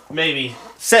maybe,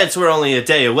 since we're only a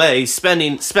day away,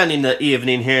 spending the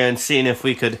evening here and seeing if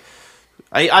we could...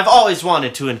 I've always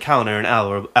wanted to encounter an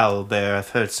owl bear. I've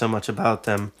heard so much about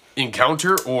them.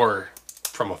 Encounter or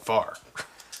from afar?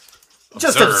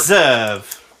 Just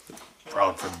observe.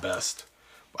 Proud for the best.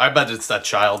 I bet it's that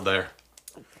child there.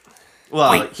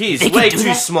 Well, Wait, he's they can way do too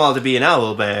that? small to be an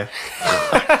owl bear.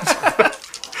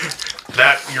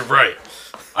 That, you're right.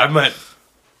 I meant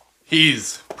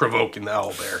he's provoking the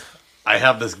owl bear. I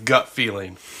have this gut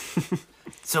feeling.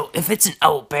 So if it's an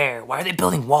owl bear, why are they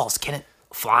building walls? Can it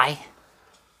fly?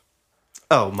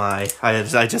 Oh my, I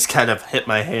just kind of hit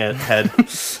my head.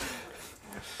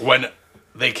 When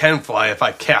they can fly if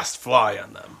I cast fly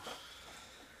on them.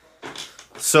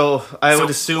 So I would Why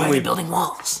assume are we they building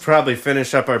walls? probably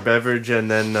finish up our beverage and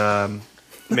then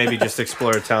maybe just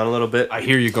explore town a little bit. I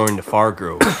hear you're going to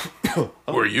FarGrove. Who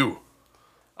are you?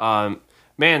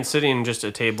 Man sitting just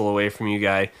a table away from you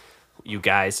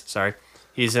guys, sorry.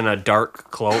 He's in a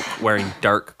dark cloak, wearing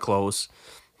dark clothes.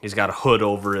 He's got a hood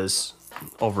over his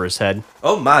head.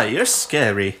 Oh my, you're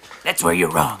scary. That's where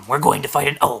you're wrong. We're going to fight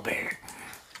an owlbear.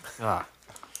 Yeah,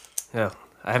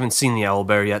 I haven't seen the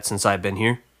owlbear yet since I've been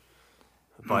here.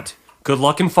 But good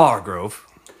luck in FarGrove.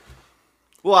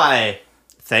 Why,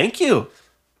 thank you.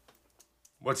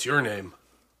 What's your name?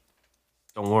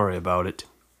 Don't worry about it.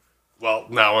 Well,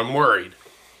 now I'm worried.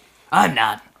 I'm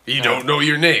not. You don't know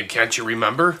your name, can't you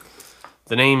remember?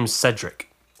 The name's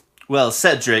Cedric. Well,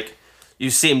 Cedric,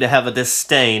 you seem to have a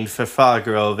disdain for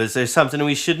FarGrove. Is there something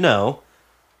we should know?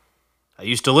 I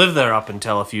used to live there up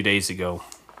until a few days ago.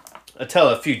 Until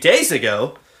a few days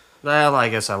ago. Well, I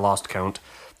guess I lost count.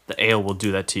 The ale will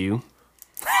do that to you.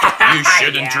 You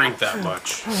shouldn't drink that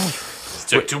much.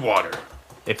 Stick to water.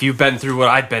 If you've been through what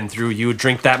I've been through, you would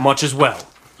drink that much as well.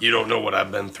 You don't know what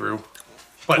I've been through.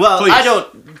 But Well, please, I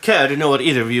don't care to know what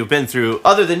either of you have been through,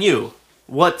 other than you.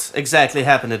 What exactly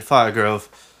happened at FarGrove?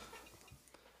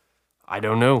 I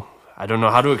don't know. I don't know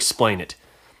how to explain it.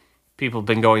 People have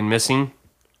been going missing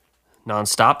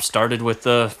nonstop. Started with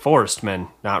the forest men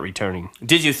not returning.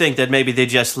 Did you think that maybe they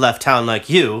just left town like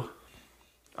you?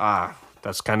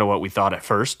 That's kind of what we thought at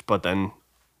first, but then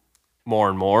more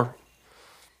and more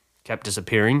kept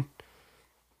disappearing.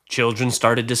 Children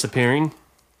started disappearing.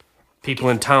 People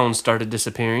in town started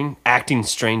disappearing, acting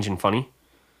strange and funny.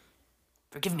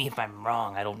 Forgive me if I'm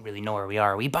wrong. I don't really know where we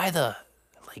are. Are we by the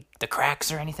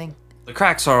cracks or anything? The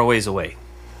cracks are a ways away.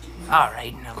 All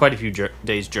right. No. Quite a few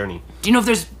days' journey. Do you know if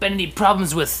there's been any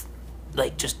problems with,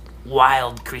 just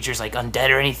wild creatures like undead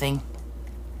or anything?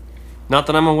 Not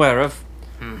that I'm aware of.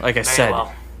 Like I Very said,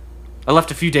 well. I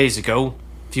left a few days ago,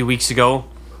 a few weeks ago.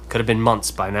 Could have been months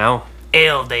by now.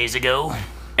 Ale days ago.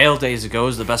 Ale days ago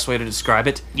is the best way to describe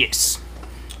it. Yes.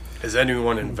 has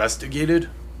anyone investigated?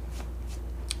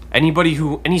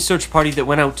 Any search party that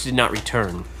went out did not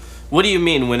return. What do you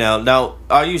mean went out? Now,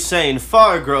 are you saying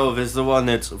FarGrove is the one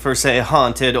that's, per se,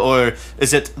 haunted, or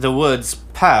is it the woods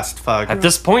past FarGrove? At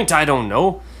this point, I don't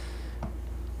know.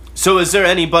 So is there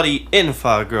anybody in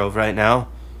FarGrove right now?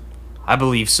 I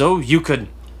believe so. You could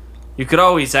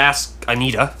always ask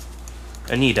Anita.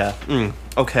 Anita.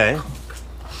 Okay.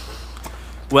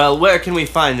 Well, where can we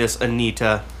find this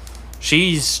Anita?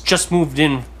 She's just moved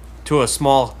in to a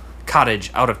small cottage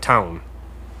out of town.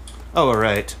 Oh, all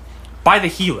right. By the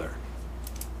healer.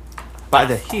 By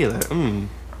the healer.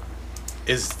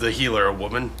 Is the healer a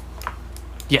woman?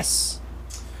 Yes.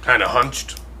 Kind of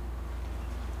hunched?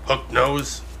 Hooked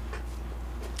nose?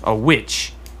 A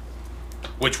witch.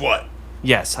 Which what?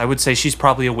 Yes, I would say she's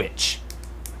probably a witch.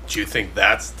 Do you think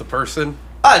that's the person?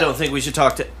 I don't think we should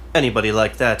talk to anybody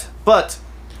like that, but...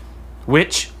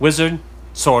 Witch, wizard,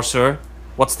 sorcerer,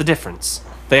 what's the difference?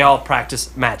 They all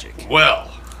practice magic.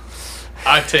 Well,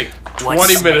 I take 20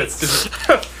 What's minutes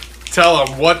to tell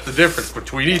them what the difference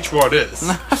between each one is.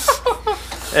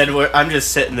 And I'm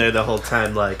just sitting there the whole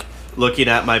time, like, looking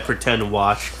at my pretend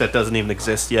watch that doesn't even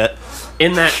exist yet.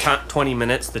 In that 20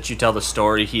 minutes that you tell the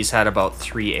story, he's had about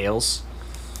 3 ales.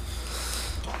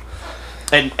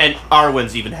 And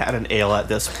Arwen's even had an ale at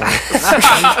this point.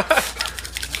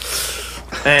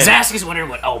 And Zhask is wondering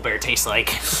what owlbear tastes like.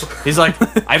 He's like,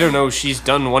 I don't know, she's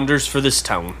done wonders for this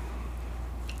town.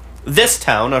 this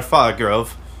town, or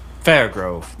FarGrove?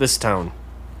 Fairgrove, this town.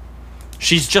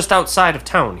 She's just outside of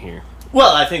town here.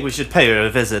 Well, I think we should pay her a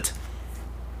visit.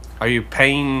 Are you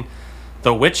paying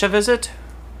the witch a visit?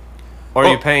 Or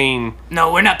are you paying...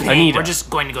 No, we're not paying. Anita. We're just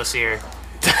going to go see her.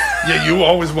 Yeah, you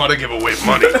always want to give away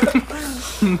money.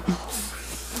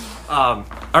 All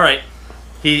right.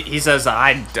 He says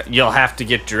you'll have to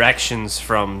get directions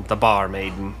from the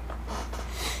barmaiden.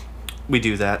 We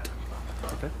do that.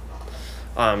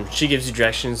 She gives you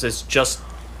directions. It's just...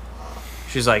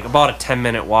 She's like, about a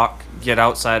 10-minute walk. Get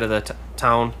outside of the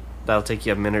town. That'll take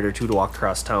you a minute or two to walk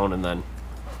across town, and then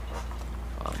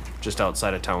just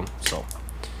outside of town. So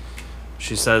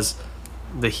she says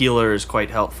the healer is quite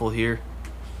helpful here.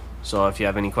 So if you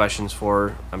have any questions for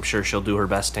her, I'm sure she'll do her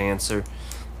best to answer.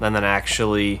 And then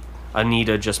actually,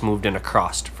 Anita just moved in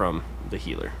across from the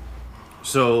healer.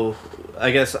 So,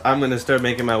 I guess I'm going to start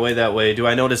making my way that way. Do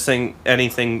I notice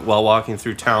anything while walking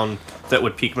through town that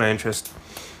would pique my interest?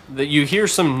 You hear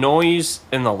some noise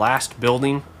in the last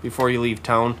building before you leave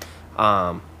town.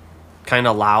 Kind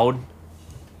of loud.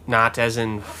 Not as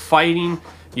in fighting.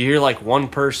 You hear like one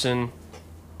person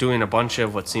doing a bunch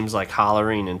of what seems like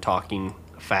hollering and talking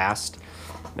fast.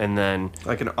 And then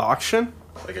Like an auction?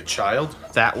 Like a child?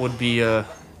 that would be a...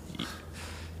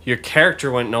 Your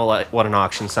character wouldn't know what an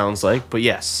auction sounds like, but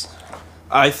yes.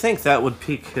 I think that would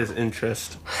pique his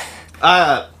interest.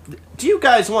 Do you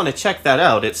guys want to check that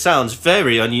out? It sounds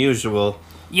very unusual.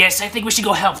 Yes, I think we should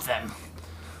go help them.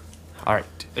 All right.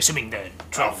 Assuming the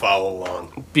I'll follow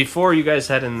along. Before you guys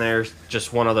head in there,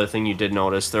 just one other thing you did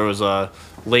notice. There was a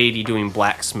lady doing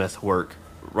blacksmith work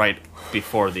right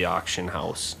before the auction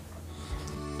house.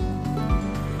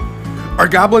 Are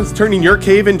goblins turning your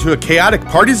cave into a chaotic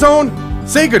party zone?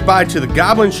 Say goodbye to the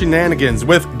goblin shenanigans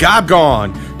with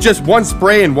Gobgone. Just one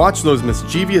spray and watch those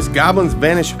mischievous goblins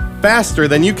vanish faster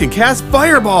than you can cast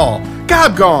Fireball.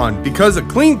 Gobgone, because a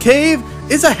clean cave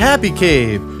is a happy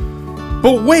cave.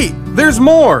 But wait, there's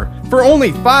more. For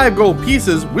only 5 gold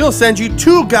pieces, we'll send you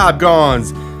 2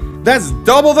 Gobgones. That's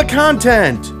double the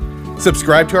content.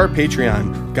 Subscribe to our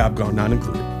Patreon, Gobgone not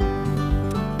included.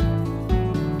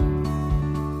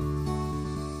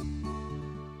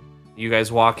 You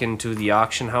guys walk into the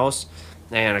auction house,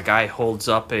 and a guy holds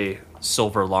up a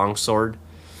silver longsword,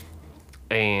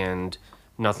 and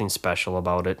nothing special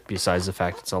about it besides the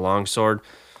fact it's a longsword.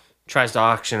 Tries to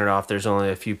auction it off. There's only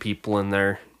a few people in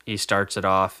there. He starts it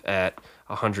off at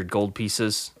 100 gold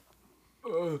pieces.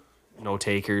 No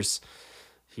takers.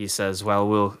 He says, well,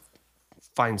 we'll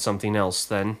find something else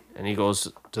then. And he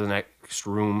goes to the next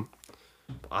room.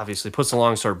 Obviously puts the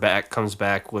longsword back, comes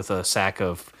back with a sack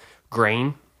of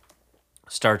grain.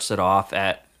 Starts it off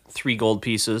at 3 gold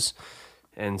pieces,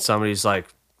 and somebody's like,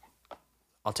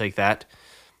 I'll take that.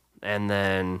 And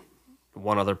then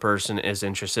one other person is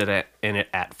interested in it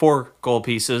at 4 gold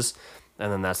pieces,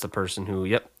 and then that's the person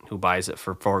who buys it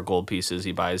for 4 gold pieces.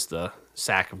 He buys the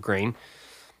sack of grain.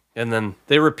 And then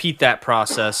they repeat that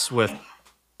process with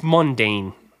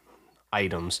mundane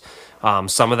items.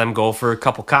 Some of them go for a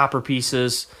couple copper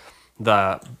pieces.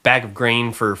 The bag of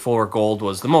grain for 4 gold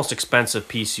was the most expensive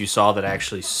piece you saw that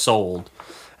actually sold.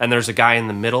 And there's a guy in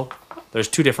the middle. There's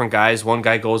 2 different guys. One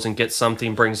guy goes and gets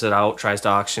something, brings it out, tries to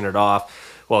auction it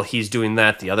off. While he's doing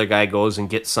that, the other guy goes and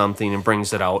gets something and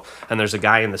brings it out. And there's a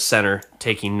guy in the center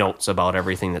taking notes about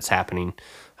everything that's happening.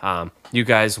 You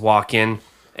guys walk in,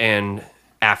 and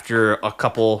after a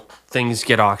couple things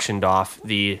get auctioned off,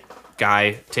 the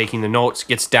guy taking the notes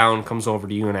gets down, comes over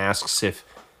to you and asks if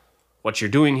what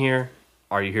you're doing here.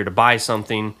 Are you here to buy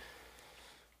something?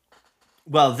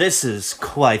 Well, this is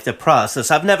quite the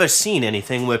process. I've never seen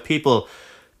anything where people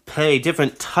pay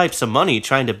different types of money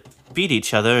trying to beat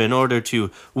each other in order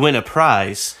to win a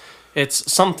prize.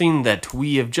 It's something that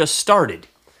we have just started,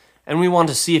 and we want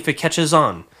to see if it catches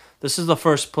on. This is the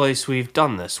first place we've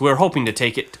done this. We're hoping to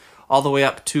take it all the way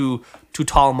up to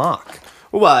Talmach.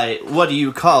 Why, what do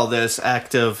you call this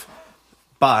act of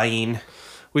buying?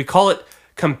 We call it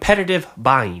competitive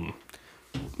buying.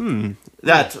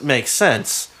 That makes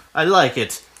sense. I like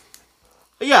it.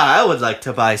 Yeah, I would like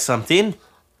to buy something.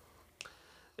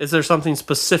 Is there something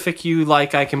specific you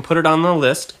like? I can put it on the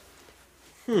list.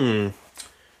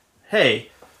 Hey,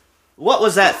 what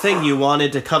was that thing you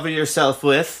wanted to cover yourself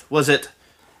with? Was it...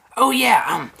 Oh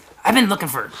yeah, I've been looking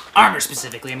for armor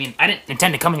specifically. I mean, I didn't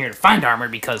intend to come here to find armor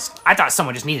because I thought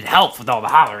someone just needed help with all the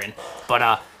hollering.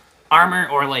 But armor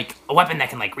or like a weapon that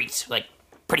can like reach like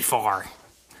pretty far,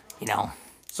 you know.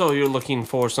 So you're looking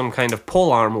for some kind of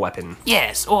polearm weapon.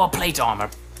 Yes, or plate armor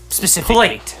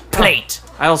specifically. Plate.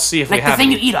 I'll see if we Like have the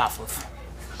thing any. you eat off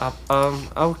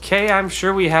of. Okay, I'm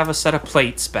sure we have a set of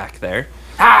plates back there.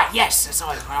 Ah, yes,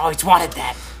 I always wanted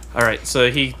that. All right,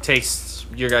 so he takes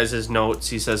your guys' notes.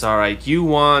 He says, all right, you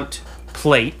want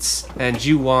plates, and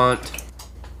you want...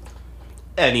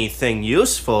 Anything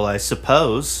useful, I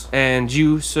suppose. And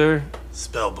you, sir?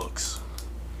 Spell books.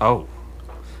 Oh.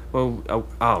 Well,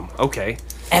 okay.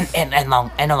 And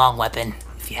a long weapon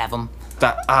if you have them.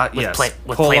 Yes.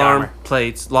 With Pole plate arm, armor.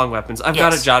 plates, long weapons. I've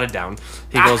got Yes. it jotted down.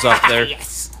 He goes up there,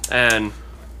 Yes. and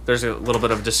there's a little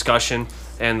bit of discussion,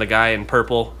 and the guy in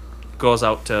purple goes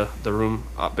out to the room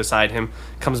beside him,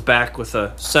 comes back with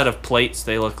a set of plates.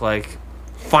 They look like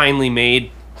finely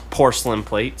made porcelain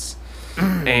plates,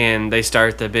 and they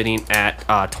start the bidding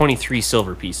at 23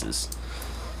 silver pieces.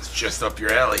 It's just up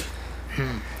your alley.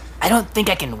 I don't think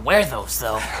I can wear those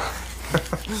though.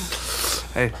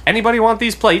 Hey, anybody want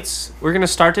these plates? We're gonna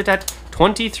start it at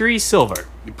 23 silver.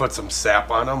 You put some sap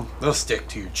on them, they'll stick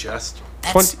to your chest.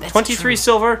 That's 23 true.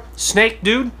 silver, snake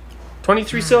dude.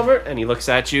 23 silver, and he looks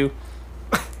at you.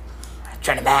 I'm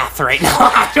trying to math right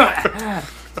now.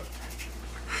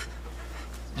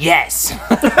 Yes.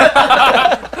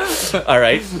 All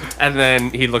right, and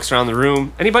then he looks around the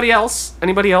room. Anybody else?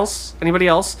 Anybody else? Anybody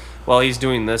else? While he's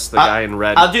doing this, the guy in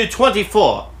red. I'll do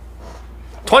 24.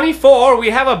 24. We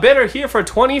have a bidder here for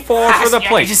 24 for the I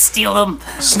plate. just steal them.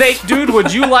 Snake dude,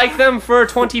 would you like them for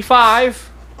 25?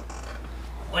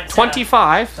 What's,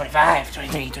 25. 25,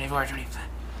 23, 24, 25.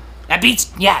 That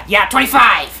beats. Yeah,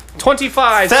 25.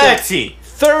 25. 30.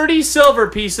 30 silver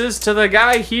pieces to the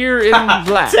guy here in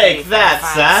black. Take that,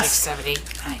 5, 6, Zhask. 7,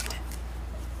 8, 9, 10.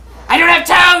 I don't have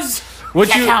toes. Would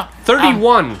Can't you? count.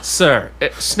 31, sir.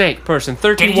 Snake person,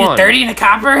 Can you 31. do 30 in a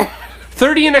copper?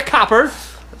 30 in a copper.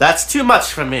 That's too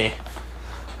much for me.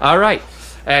 All right.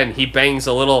 And he bangs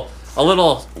a little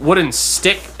wooden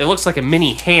stick. It looks like a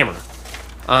mini hammer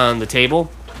on the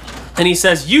table. And he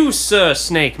says, "You, sir,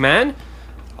 Snake Man,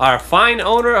 are fine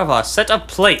owner of a set of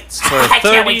plates for I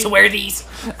can't wait 30, to wear these.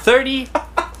 30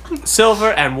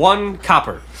 silver and 1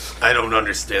 copper." I don't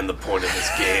understand the point of this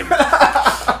game.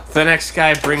 The next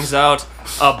guy brings out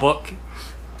a book,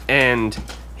 and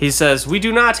he says, "We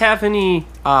do not have any,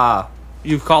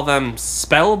 you call them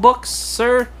spell books,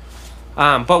 sir?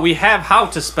 But we have how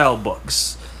to spell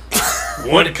books.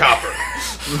 1 copper.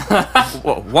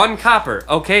 1 copper.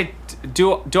 Okay,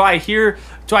 do I hear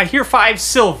 5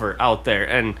 silver out there?"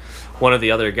 And one of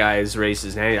the other guys raises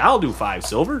his hand. "I'll do 5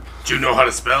 silver. Do you know how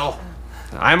to spell?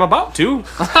 I'm about to."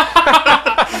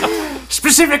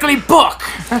 Specifically book.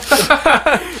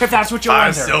 If that's what you're 5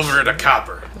 under. silver and a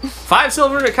copper. 5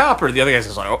 silver and a copper. The other guy's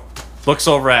just like, oh, looks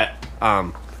over at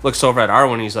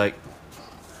Arwen. He's like,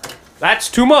 "That's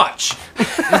too much."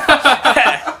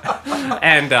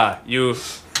 And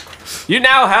you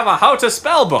now have a how to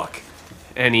spell book.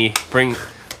 And he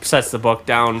sets the book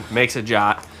down, makes a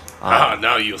jot.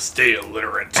 Now you'll stay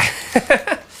illiterate.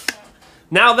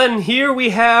 Now then, here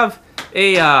we have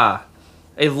a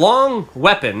long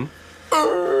weapon,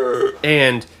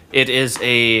 and it is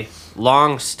a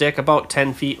long stick about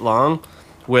 10 feet long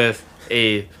with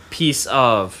a piece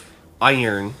of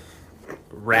iron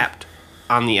wrapped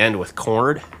on the end with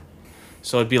cord.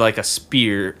 So it'd be like a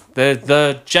spear.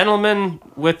 The gentleman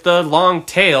with the long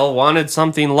tail wanted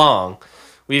something long.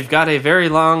 We've got a very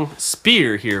long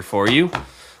spear here for you.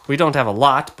 We don't have a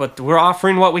lot, but we're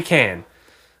offering what we can.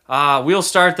 We'll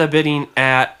start the bidding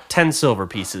at 10 silver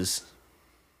pieces.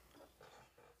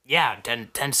 Yeah,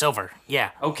 10 silver.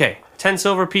 Yeah. Okay, 10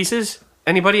 silver pieces.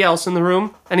 Anybody else in the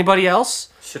room? Anybody else?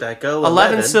 Should I go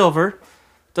 11 silver.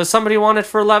 Does somebody want it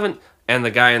for 11? And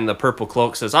the guy in the purple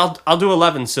cloak says, I'll do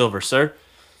 11 silver, sir.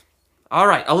 All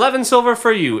right, 11 silver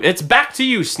for you. It's back to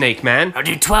you, Snake Man. I'll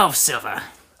do 12 silver.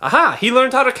 Aha, he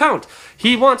learned how to count.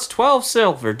 He wants 12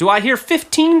 silver. Do I hear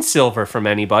 15 silver from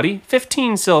anybody?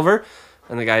 15 silver.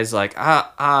 And the guy's like,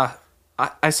 I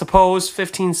suppose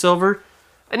 15 silver.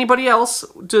 Anybody else?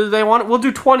 Do they want it? We'll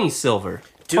do 20 silver.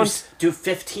 Do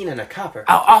 15 and a copper.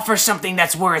 I'll offer something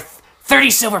that's worth 30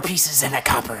 silver pieces and a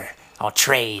copper. I'll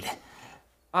trade.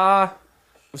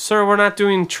 Sir, we're not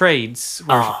doing trades.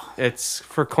 It's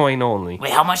for coin only.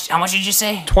 Wait, how much did you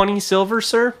say? 20 silver,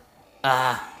 sir?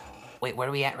 Wait, where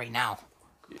are we at right now?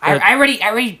 I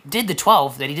already did the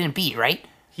 12 that he didn't beat, right?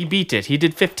 He beat it. He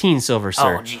did 15 silver,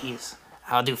 sir. Oh, jeez.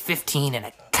 I'll do 15 and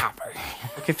a copper.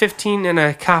 Okay, 15 and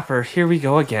a copper. Here we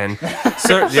go again.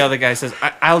 Sir, the other guy says,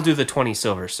 I'll do the 20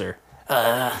 silver, sir.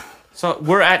 So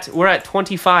we're at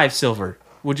 25 silver.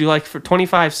 Would you like for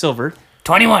 25 silver?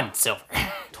 21 silver.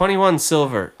 21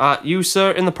 silver. You,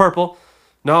 sir, in the purple.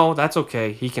 No, that's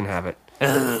okay. He can have it.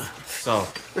 So,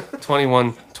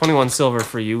 21 silver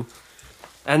for you.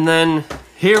 And then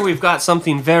here we've got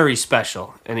something very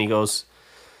special. And he goes,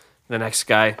 the next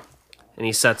guy, and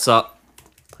he sets up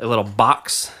a little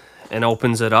box and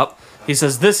opens it up. He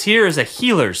says, "This here is a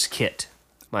healer's kit,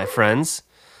 my friends.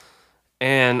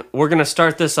 And we're going to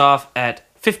start this off at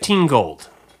 15 gold.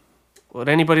 Would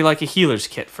anybody like a healer's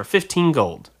kit for 15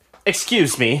 gold?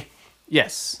 Excuse me.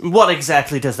 Yes. What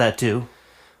exactly does that do?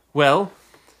 Well,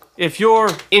 if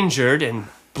you're injured and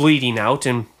bleeding out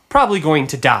and probably going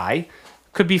to die,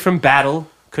 could be from battle,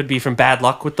 could be from bad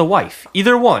luck with the wife,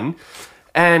 either one,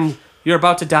 and you're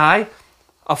about to die,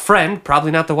 a friend,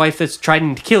 probably not the wife that's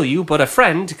trying to kill you, but a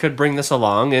friend could bring this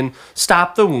along and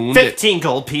stop the wound. 15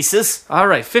 gold pieces. All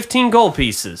right, 15 gold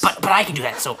pieces. But I can do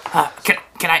that. So,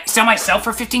 can I sell myself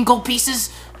for 15 gold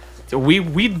pieces?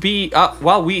 We'd be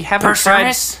we haven't Per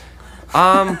tried. service?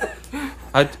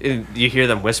 You hear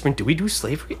them whispering, "Do we do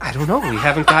slavery?" I don't know. We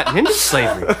haven't gotten into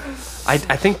slavery. I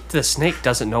think the snake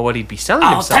doesn't know what he'd be selling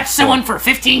I'll himself touch someone for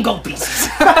 15 gold pieces.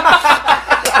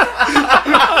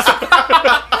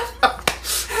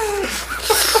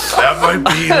 That might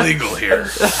be illegal here.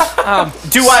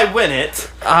 Do I win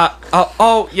it?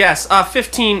 Oh yes,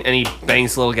 15, and he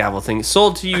bangs the little gavel thing.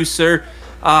 Sold to you, sir.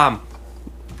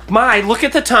 Look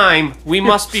at the time. We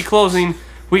must be closing.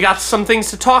 We got some things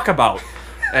to talk about.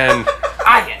 And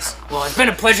Yes. Well, it's been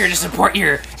a pleasure to support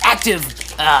your active,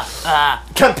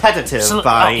 Competitive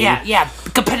buying. yeah,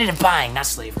 competitive buying, not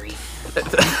slavery.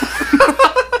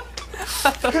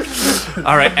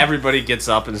 All right, everybody gets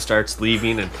up and starts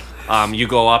leaving, and you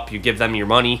go up, you give them your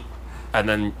money, and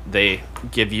then they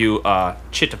give you a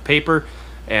chit of paper,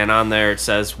 and on there it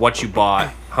says what you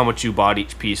bought, how much you bought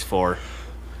each piece for,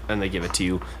 and they give it to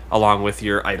you along with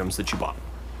your items that you bought.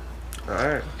 All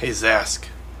right. Hey, Zhask.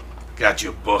 Got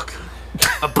you a book.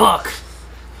 A book.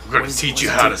 I'm going to teach you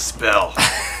how to spell.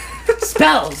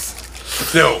 Spells.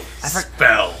 No,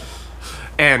 spell.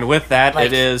 And with that, Like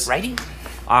it is writing.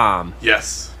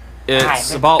 Yes. it's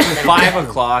Alright, about 5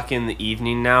 o'clock in the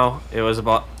evening now. It was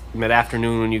about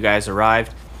mid-afternoon when you guys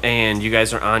arrived, and you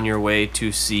guys are on your way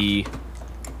to see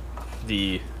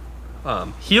the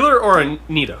healer or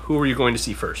Anita. Who are you going to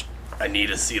see first? I need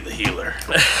to see the healer.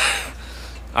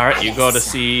 All right, you go to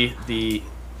see the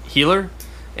healer,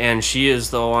 and she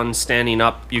is the one standing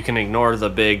up. You can ignore the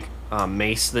big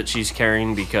mace that she's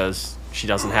carrying because she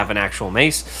doesn't have an actual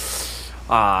mace.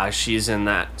 She's in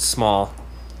that small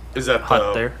Is that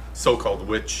hut the there. so-called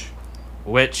witch,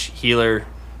 Witch, healer,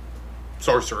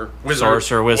 sorcerer, wizard,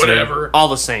 sorcerer, wizard, whatever? all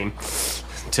the same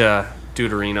to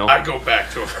Deuterino. I go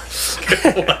back to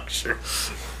her lecture.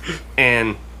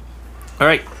 And all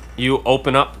right, you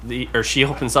open up she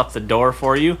opens up the door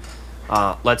for you,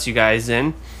 lets you guys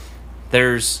in.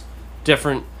 There's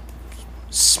different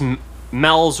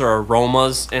smells or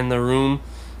aromas in the room,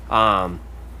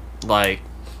 like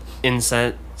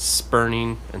incense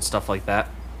burning and stuff like that.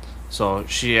 So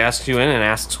she asks you in and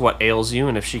asks what ails you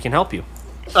and if she can help you.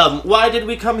 Why did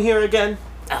we come here again?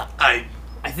 I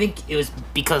think it was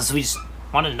because we just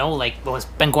wanted to know, like, what's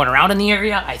been going around in the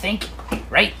area, I think.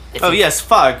 Right? Oh, yes,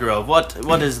 FarGrove.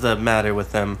 What is the matter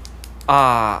with them?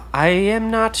 I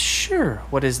am not sure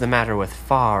what is the matter with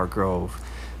FarGrove.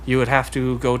 You would have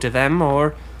to go to them,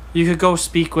 or you could go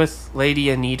speak with Lady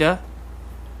Anita.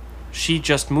 She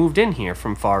just moved in here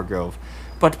from FarGrove.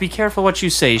 But be careful what you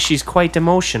say, she's quite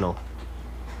emotional.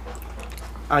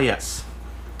 Ah, yes.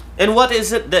 And what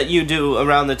is it that you do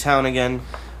around the town again?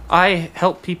 I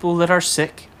help people that are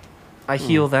sick. I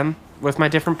heal them with my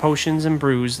different potions and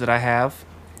brews that I have.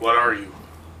 What are you?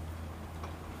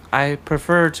 I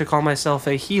prefer to call myself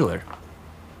a healer.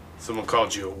 Someone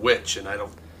called you a witch, and I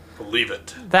don't believe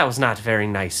it. That was not very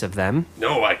nice of them.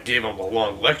 No, I gave him a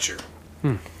long lecture.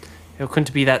 It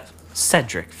couldn't be that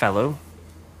Cedric fellow.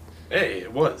 Hey,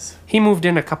 it was. He moved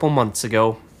in a couple months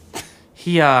ago.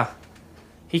 He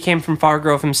came from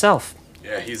FarGrove himself.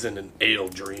 Yeah, he's in an ale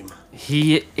dream.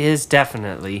 He is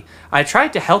definitely. I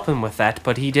tried to help him with that,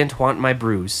 but he didn't want my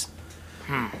brews.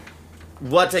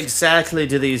 What exactly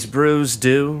do these brews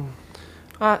do?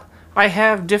 I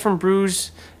have different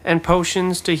brews and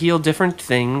potions to heal different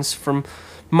things, from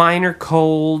minor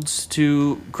colds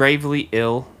to gravely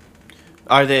ill.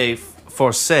 Are they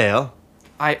for sale?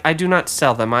 I do not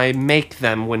sell them. I make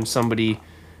them when somebody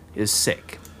is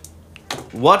sick.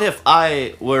 What if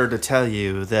I were to tell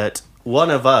you that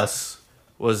one of us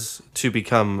was to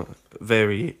become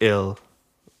very ill?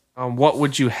 What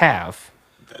would you have?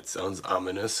 That sounds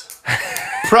ominous.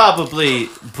 Probably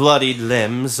bloodied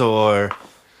limbs or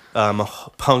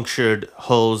punctured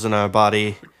holes in our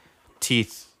body,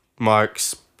 teeth,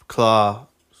 marks, claw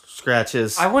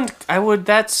scratches. I would.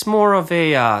 That's more of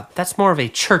a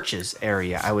church's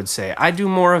area, I would say. I do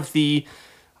more of the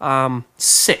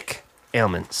sick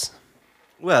ailments.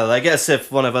 Well, I guess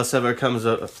if one of us ever comes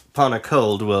upon a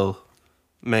cold, we'll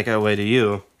make our way to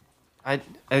you.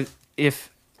 If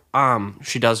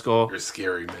she does go. You're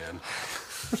scary, man.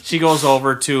 She goes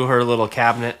over to her little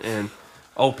cabinet and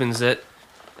opens it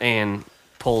and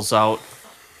pulls out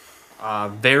a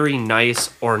very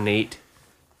nice, ornate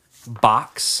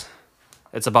box.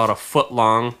 It's about a foot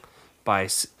long by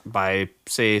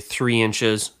say 3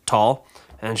 inches tall.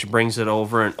 And she brings it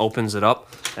over and opens it up.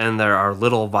 And there are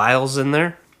little vials in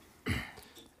there.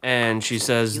 And she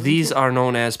says, these are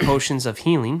known as potions of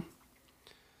healing.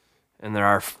 And there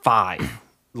are 5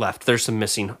 left. There's some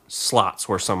missing slots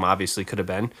where some obviously could have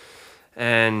been.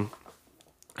 And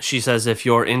she says, if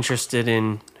you're interested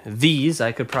in these,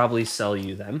 I could probably sell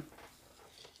you them.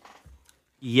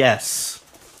 Yes.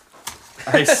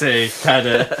 I say kind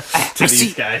of to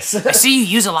these guys. I see you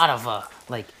use a lot of,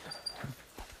 like,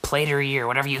 platery or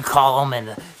whatever you call them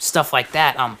and stuff like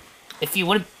that. If you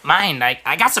wouldn't mind,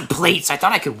 I got some plates. I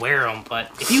thought I could wear them, but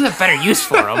if you have better use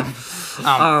for them,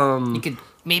 you could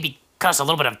maybe cut us a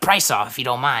little bit of price off if you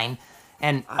don't mind.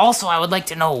 And also, I would like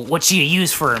to know what you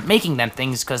use for making them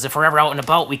things, because if we're ever out and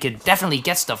about, we could definitely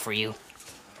get stuff for you.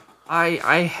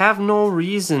 I have no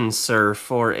reason, sir,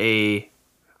 for a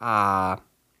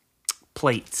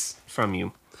plates from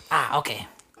you. Ah, okay.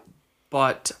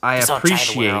 But I Guess I'll try the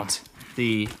appreciate world.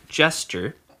 the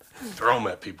gesture. Throw them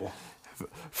at people.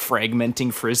 Fragmenting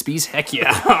frisbees? Heck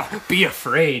yeah. Be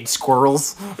afraid,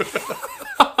 squirrels.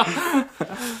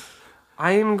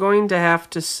 I am going to have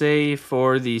to say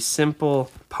for the simple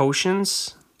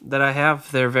potions that I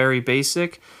have, they're very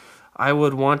basic. I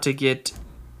would want to get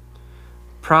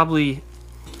probably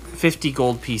 50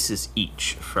 gold pieces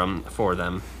each for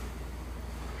them.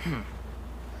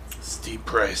 Steep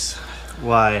price.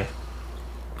 Why?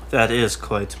 That is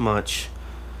quite much.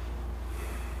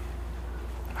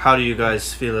 How do you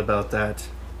guys feel about that?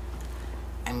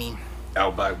 I mean,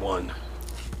 Out by 1.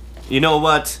 You know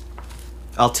what?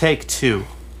 I'll take 2.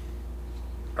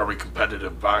 Are we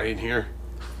competitive buying here?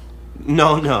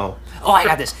 No. oh, I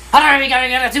got this. Hold on, we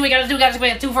got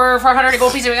two for 100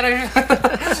 gold pieces. We gotta.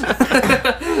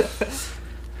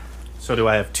 So do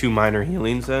I have 2 minor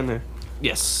healings then? Or?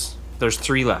 Yes. There's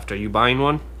 3 left. Are you buying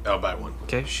one? Out by 1.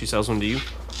 Okay, she sells one to you.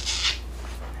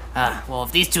 Well,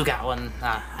 if these 2 got one,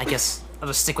 I guess I'll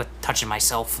just stick with touching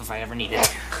myself if I ever need it.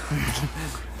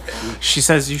 She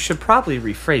says you should probably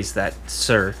rephrase that,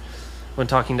 sir, when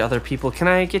talking to other people. Can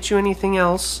I get you anything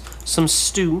else? Some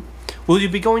stew? Will you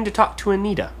be going to talk to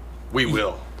Anita? We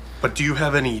will. But do you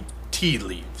have any tea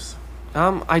leaves?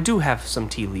 I do have some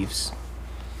tea leaves.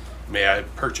 May I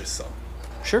purchase some?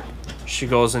 Sure. She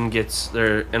goes and gets,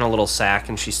 they're in a little sack,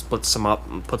 and she splits them up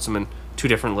and puts them in 2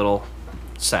 different little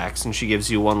sacks, and she gives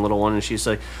you one little one, and she's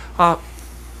like,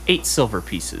 8 silver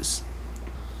pieces.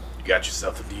 You got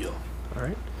yourself a deal. All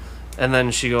right. And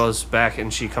then she goes back,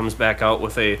 and she comes back out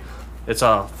with it's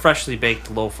a freshly baked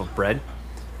loaf of bread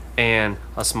and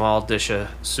a small dish of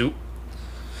soup.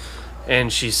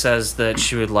 And she says that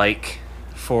she would like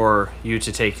for you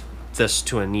to take this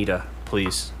to Anita,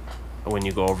 please, when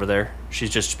you go over there. She's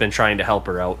just been trying to help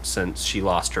her out since she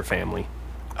lost her family.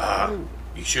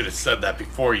 You should have said that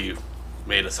before you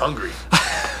made us hungry.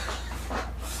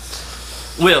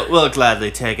 We'll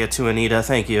gladly take it to Anita,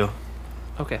 thank you.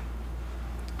 Okay.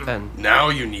 Then, Now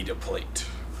you need a plate.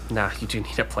 nah, you do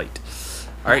need a plate.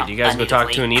 All right, No, you guys I go need a talk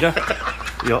plate. to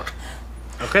Anita? Yup.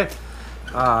 Okay.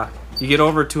 You get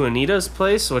over to Anita's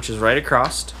place, which is right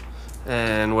across.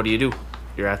 And what do?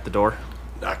 You're at the door.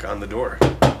 Knock on the door.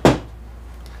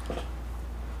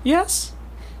 Yes.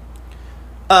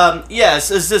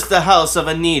 Yes, is this the house of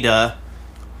Anita?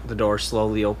 The door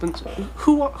slowly opens.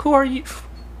 Who are you?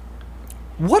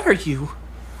 What are you?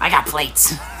 I got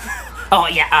plates. Oh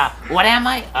yeah. What am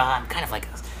I? I'm kind of like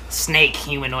a snake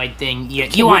humanoid thing.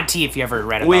 You want tea if you ever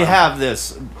read about We them. have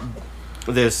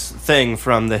this thing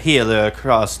from the healer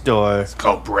across door. It's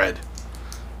called bread.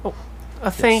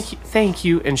 Thank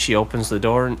you. And she opens the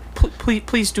door and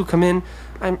please do come in.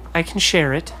 I can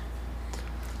share it.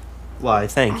 Why,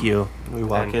 thank you. We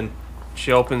walk And- in.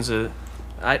 She opens a.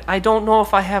 I don't know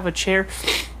if I have a chair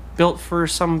built for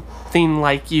something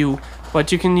like you,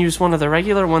 but you can use one of the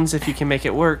regular ones if you can make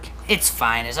it work. It's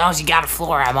fine as long as you got a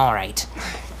floor. I'm all right.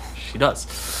 She does.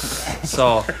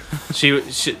 So she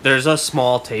there's a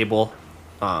small table,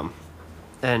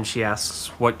 and she asks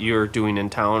what you're doing in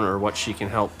town or what she can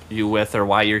help you with or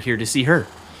why you're here to see her.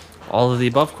 All of the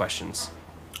above questions.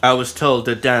 I was told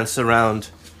to dance around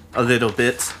a little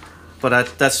bit,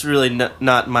 but that's really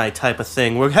not my type of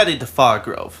thing. We're headed to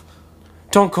FarGrove.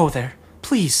 Don't go there,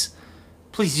 please.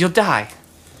 Please, you'll die.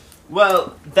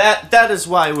 Well, that is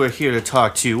why we're here to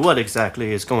talk to you. What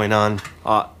exactly is going on?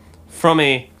 From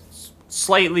a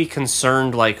slightly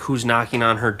concerned, like who's knocking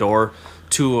on her door,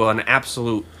 to an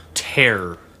absolute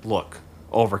terror look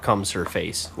overcomes her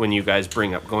face when you guys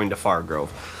bring up going to FarGrove.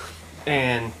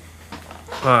 And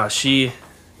she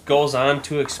goes on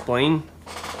to explain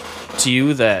to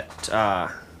you that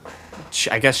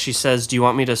I guess she says, do you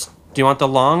want the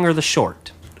long or the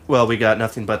short? Well, we got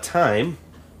nothing but time.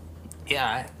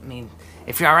 Yeah, I mean,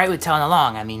 if you're all right with telling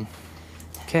along, I mean,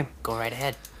 Okay. go right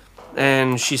ahead.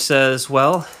 And she says,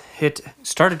 well, it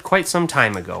started quite some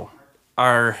time ago.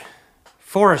 Our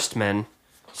forest men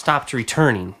stopped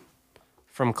returning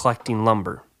from collecting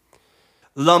lumber.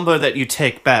 Lumber that you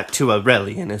take back to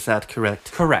Aurelian, is that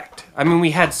correct? Correct. I mean,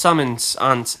 we had some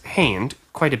on hand,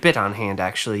 quite a bit on hand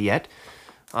actually yet,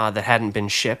 that hadn't been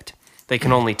shipped. They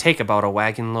can only take about a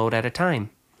wagon load at a time.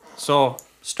 So,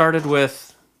 started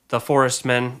with the forest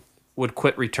men would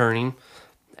quit returning,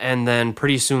 and then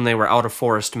pretty soon they were out of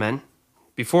forest men.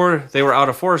 Before they were out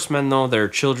of forest men, though, their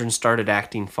children started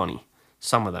acting funny.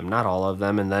 Some of them, not all of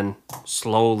them, and then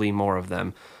slowly more of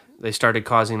them. They started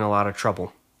causing a lot of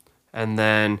trouble. And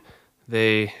then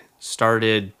they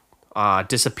started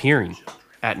disappearing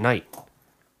at night.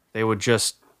 They would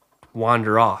just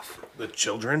wander off. The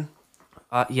children?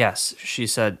 Yes, she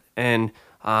said, and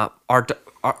our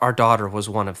daughter was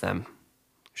one of them.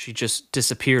 She just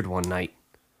disappeared one night.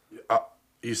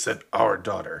 You said our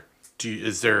daughter.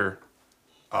 Is there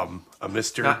a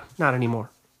Mister? Not anymore.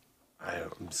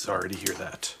 I'm sorry to hear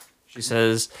that. She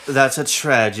says, That's a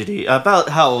tragedy. About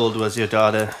how old was your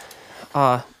daughter?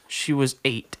 she was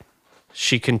 8.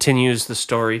 She continues the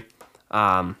story.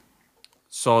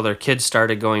 So their kids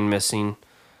started going missing.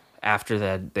 After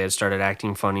that, they had started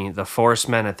acting funny. The forest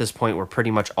men at this point were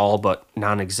pretty much all but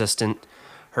non-existent.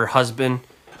 Her husband,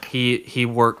 he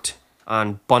worked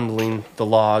on bundling the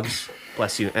logs,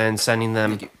 bless you, and sending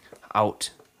them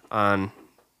out on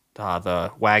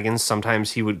the wagons.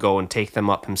 Sometimes he would go and take them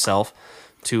up himself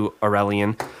to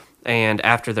Aurelian. And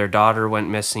after their daughter went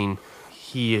missing,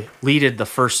 he leaded the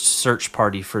first search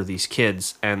party for these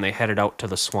kids, and they headed out to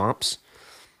the swamps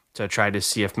to try to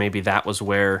see if maybe that was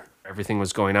where everything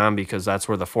was going on, because that's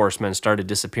where the forest men started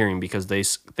disappearing, because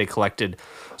they collected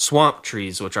swamp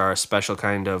trees, which are a special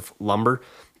kind of lumber.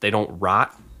 They don't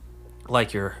rot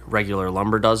like your regular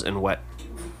lumber does in wet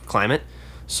climate.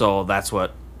 So that's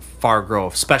what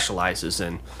FarGrove specializes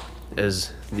in,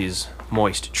 is these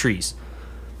moist trees.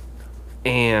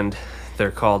 And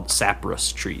they're called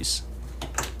saprous trees.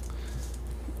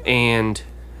 And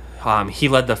he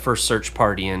led the first search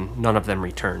party, and none of them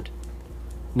returned.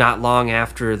 Not long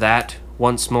after that,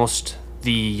 once most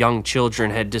the young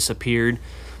children had disappeared,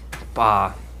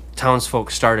 townsfolk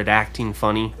started acting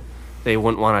funny. They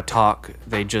wouldn't want to talk.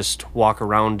 They just walk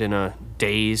around in a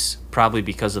daze, probably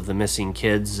because of the missing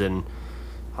kids and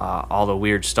all the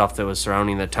weird stuff that was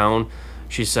surrounding the town.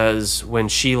 She says when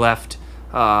she left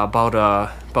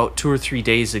about 2 or 3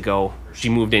 days ago, she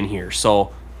moved in here.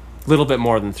 So a little bit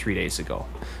more than 3 days ago.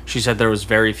 She said there was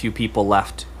very few people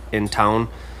left in town,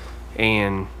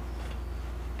 and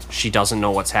she doesn't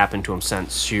know what's happened to him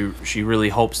since. She really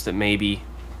hopes that maybe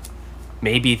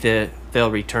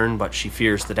they'll return, but she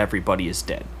fears that everybody is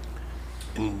dead.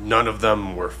 And none of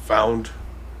them were found?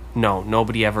 No,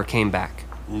 nobody ever came back.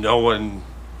 No one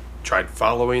tried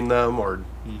following them or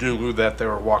knew that they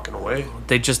were walking away?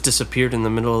 They just disappeared in the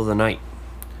middle of the night.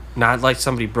 Not like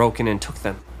somebody broke in and took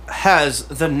them. Has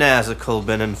the Nazgul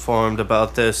been informed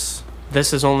about this?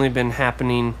 This has only been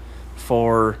happening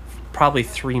for probably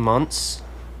 3 months.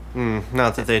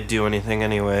 Not that they'd do anything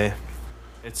anyway.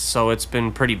 It's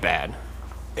been pretty bad.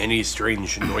 Any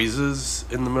strange noises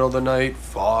in the middle of the night?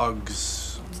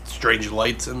 Fogs? Strange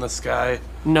lights in the sky?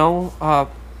 No,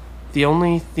 the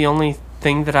only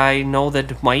thing that I know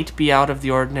that might be out of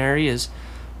the ordinary is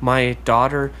my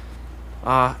daughter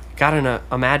got an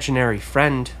imaginary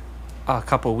friend a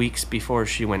couple weeks before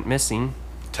she went missing.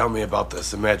 Tell me about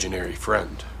this imaginary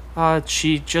friend.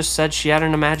 She just said she had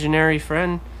an imaginary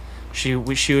friend. She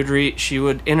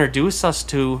would introduce us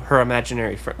to her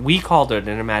imaginary friend. We called it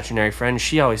an imaginary friend.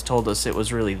 She always told us it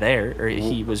was really there, or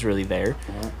he was really there.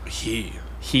 He,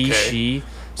 okay. She.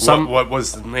 What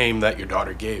was the name that your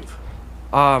daughter gave?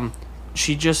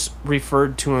 She just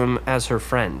referred to him as her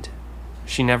friend.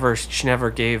 She never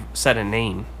said a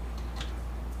name.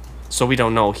 So we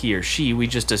don't know he or she. We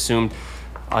just assumed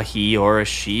a he or a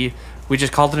she. We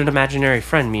just called it an imaginary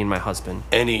friend, me and my husband.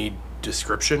 Any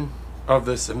description of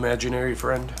this imaginary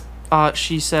friend?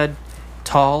 She said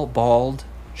tall, bald.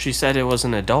 She said it was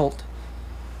an adult.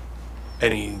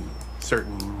 Any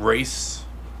certain race?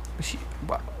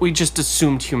 We just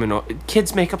assumed humanoid.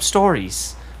 Kids make up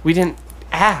stories. We didn't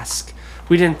ask.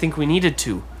 We didn't think we needed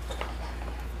to.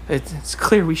 It's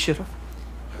clear we should have.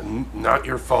 Not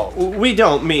your fault. We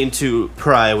don't mean to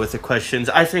pry with the questions.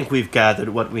 I think we've gathered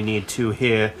what we need to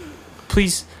here.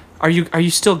 Please, are you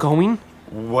still going?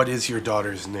 What is your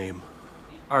daughter's name?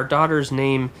 Our daughter's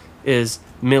name is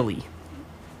Millie.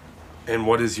 And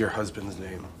what is your husband's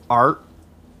name? Art.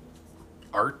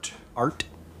 Art? Art.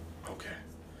 Okay.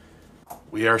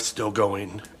 We are still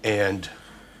going, and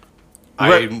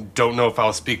I don't know if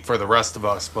I'll speak for the rest of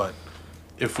us, but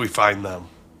if we find them,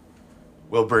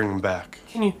 we'll bring them back.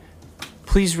 Can you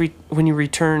please, when you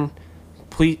return,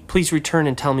 please return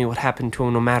and tell me what happened to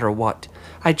him, no matter what.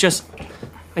 I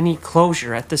need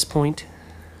closure at this point.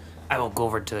 I will go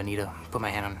over to Anita, put my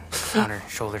hand on her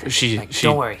shoulder.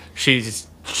 Don't worry. She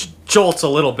jolts a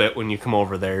little bit when you come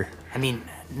over there. I mean,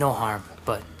 no harm,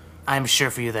 but I'm sure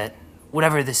for you that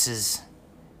whatever this is,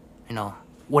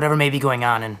 whatever may be going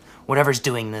on and whatever's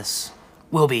doing this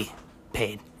will be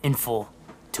paid in full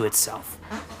to itself.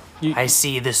 I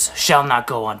see this shall not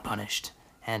go unpunished,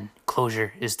 and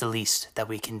closure is the least that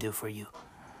we can do for you.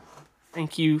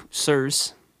 Thank you,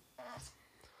 sirs.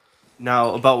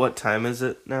 Now, about what time is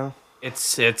it now?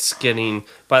 It's getting,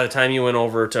 by the time you went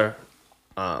over to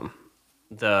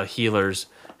the healers,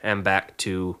 and back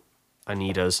to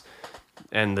Anita's.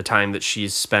 And the time that she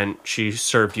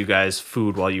served you guys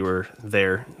food while you were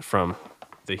there from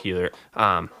the healer.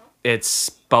 It's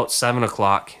about 7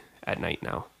 o'clock at night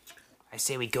now. I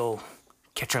say we go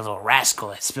catch our little rascal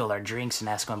that spilled our drinks and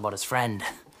ask him about his friend.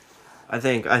 I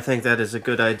think that is a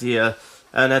good idea.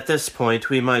 And at this point,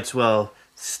 we might as well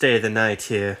stay the night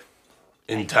here.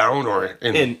 In town or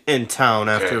In town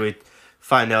after we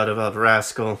find out about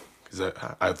Rascal. Because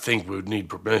I think we would need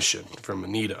permission from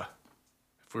Anita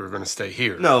if we were going to stay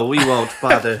here. No, we won't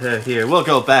bother her here. We'll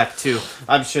go back to.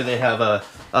 I'm sure they have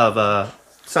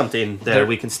something there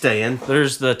we can stay in.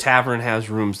 There's the tavern has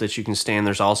rooms that you can stay in.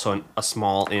 There's also a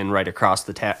small inn right across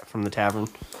from the tavern.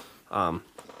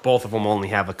 Both of them only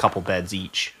have a couple beds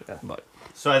each. But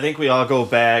So I think we all go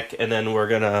back, and then we're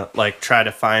gonna try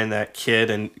to find that kid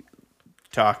and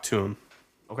talk to him.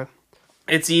 okay,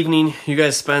 it's evening. You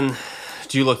guys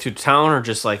do you look through town or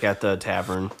just at the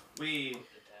tavern?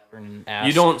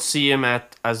 You don't see him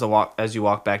as you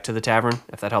walk back to the tavern.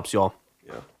 If that helps you all.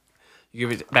 You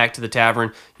give it back to the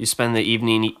tavern. You spend the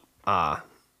evening.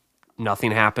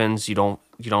 Nothing happens. You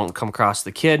don't come across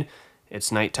the kid.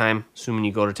 It's nighttime. Assuming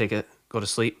you go to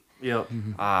sleep. Yep.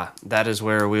 That is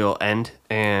where we'll end,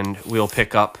 and we'll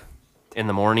pick up in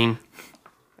the morning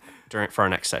for our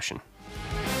next session.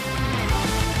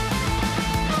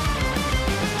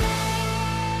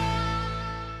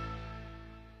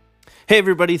 Hey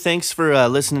everybody, thanks for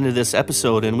listening to this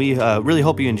episode, and we really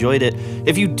hope you enjoyed it.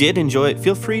 If you did enjoy it,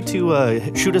 feel free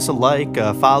to shoot us a like,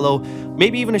 follow,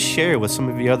 maybe even a share with some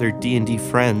of your other D&D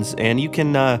friends. And you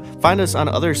can find us on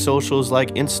other socials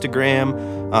like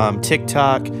Instagram,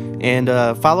 TikTok, and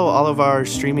follow all of our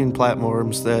streaming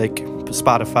platforms like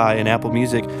Spotify and Apple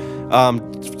Music,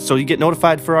 so you get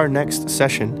notified for our next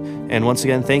session. And once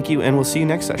again, thank you, and we'll see you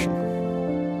next session.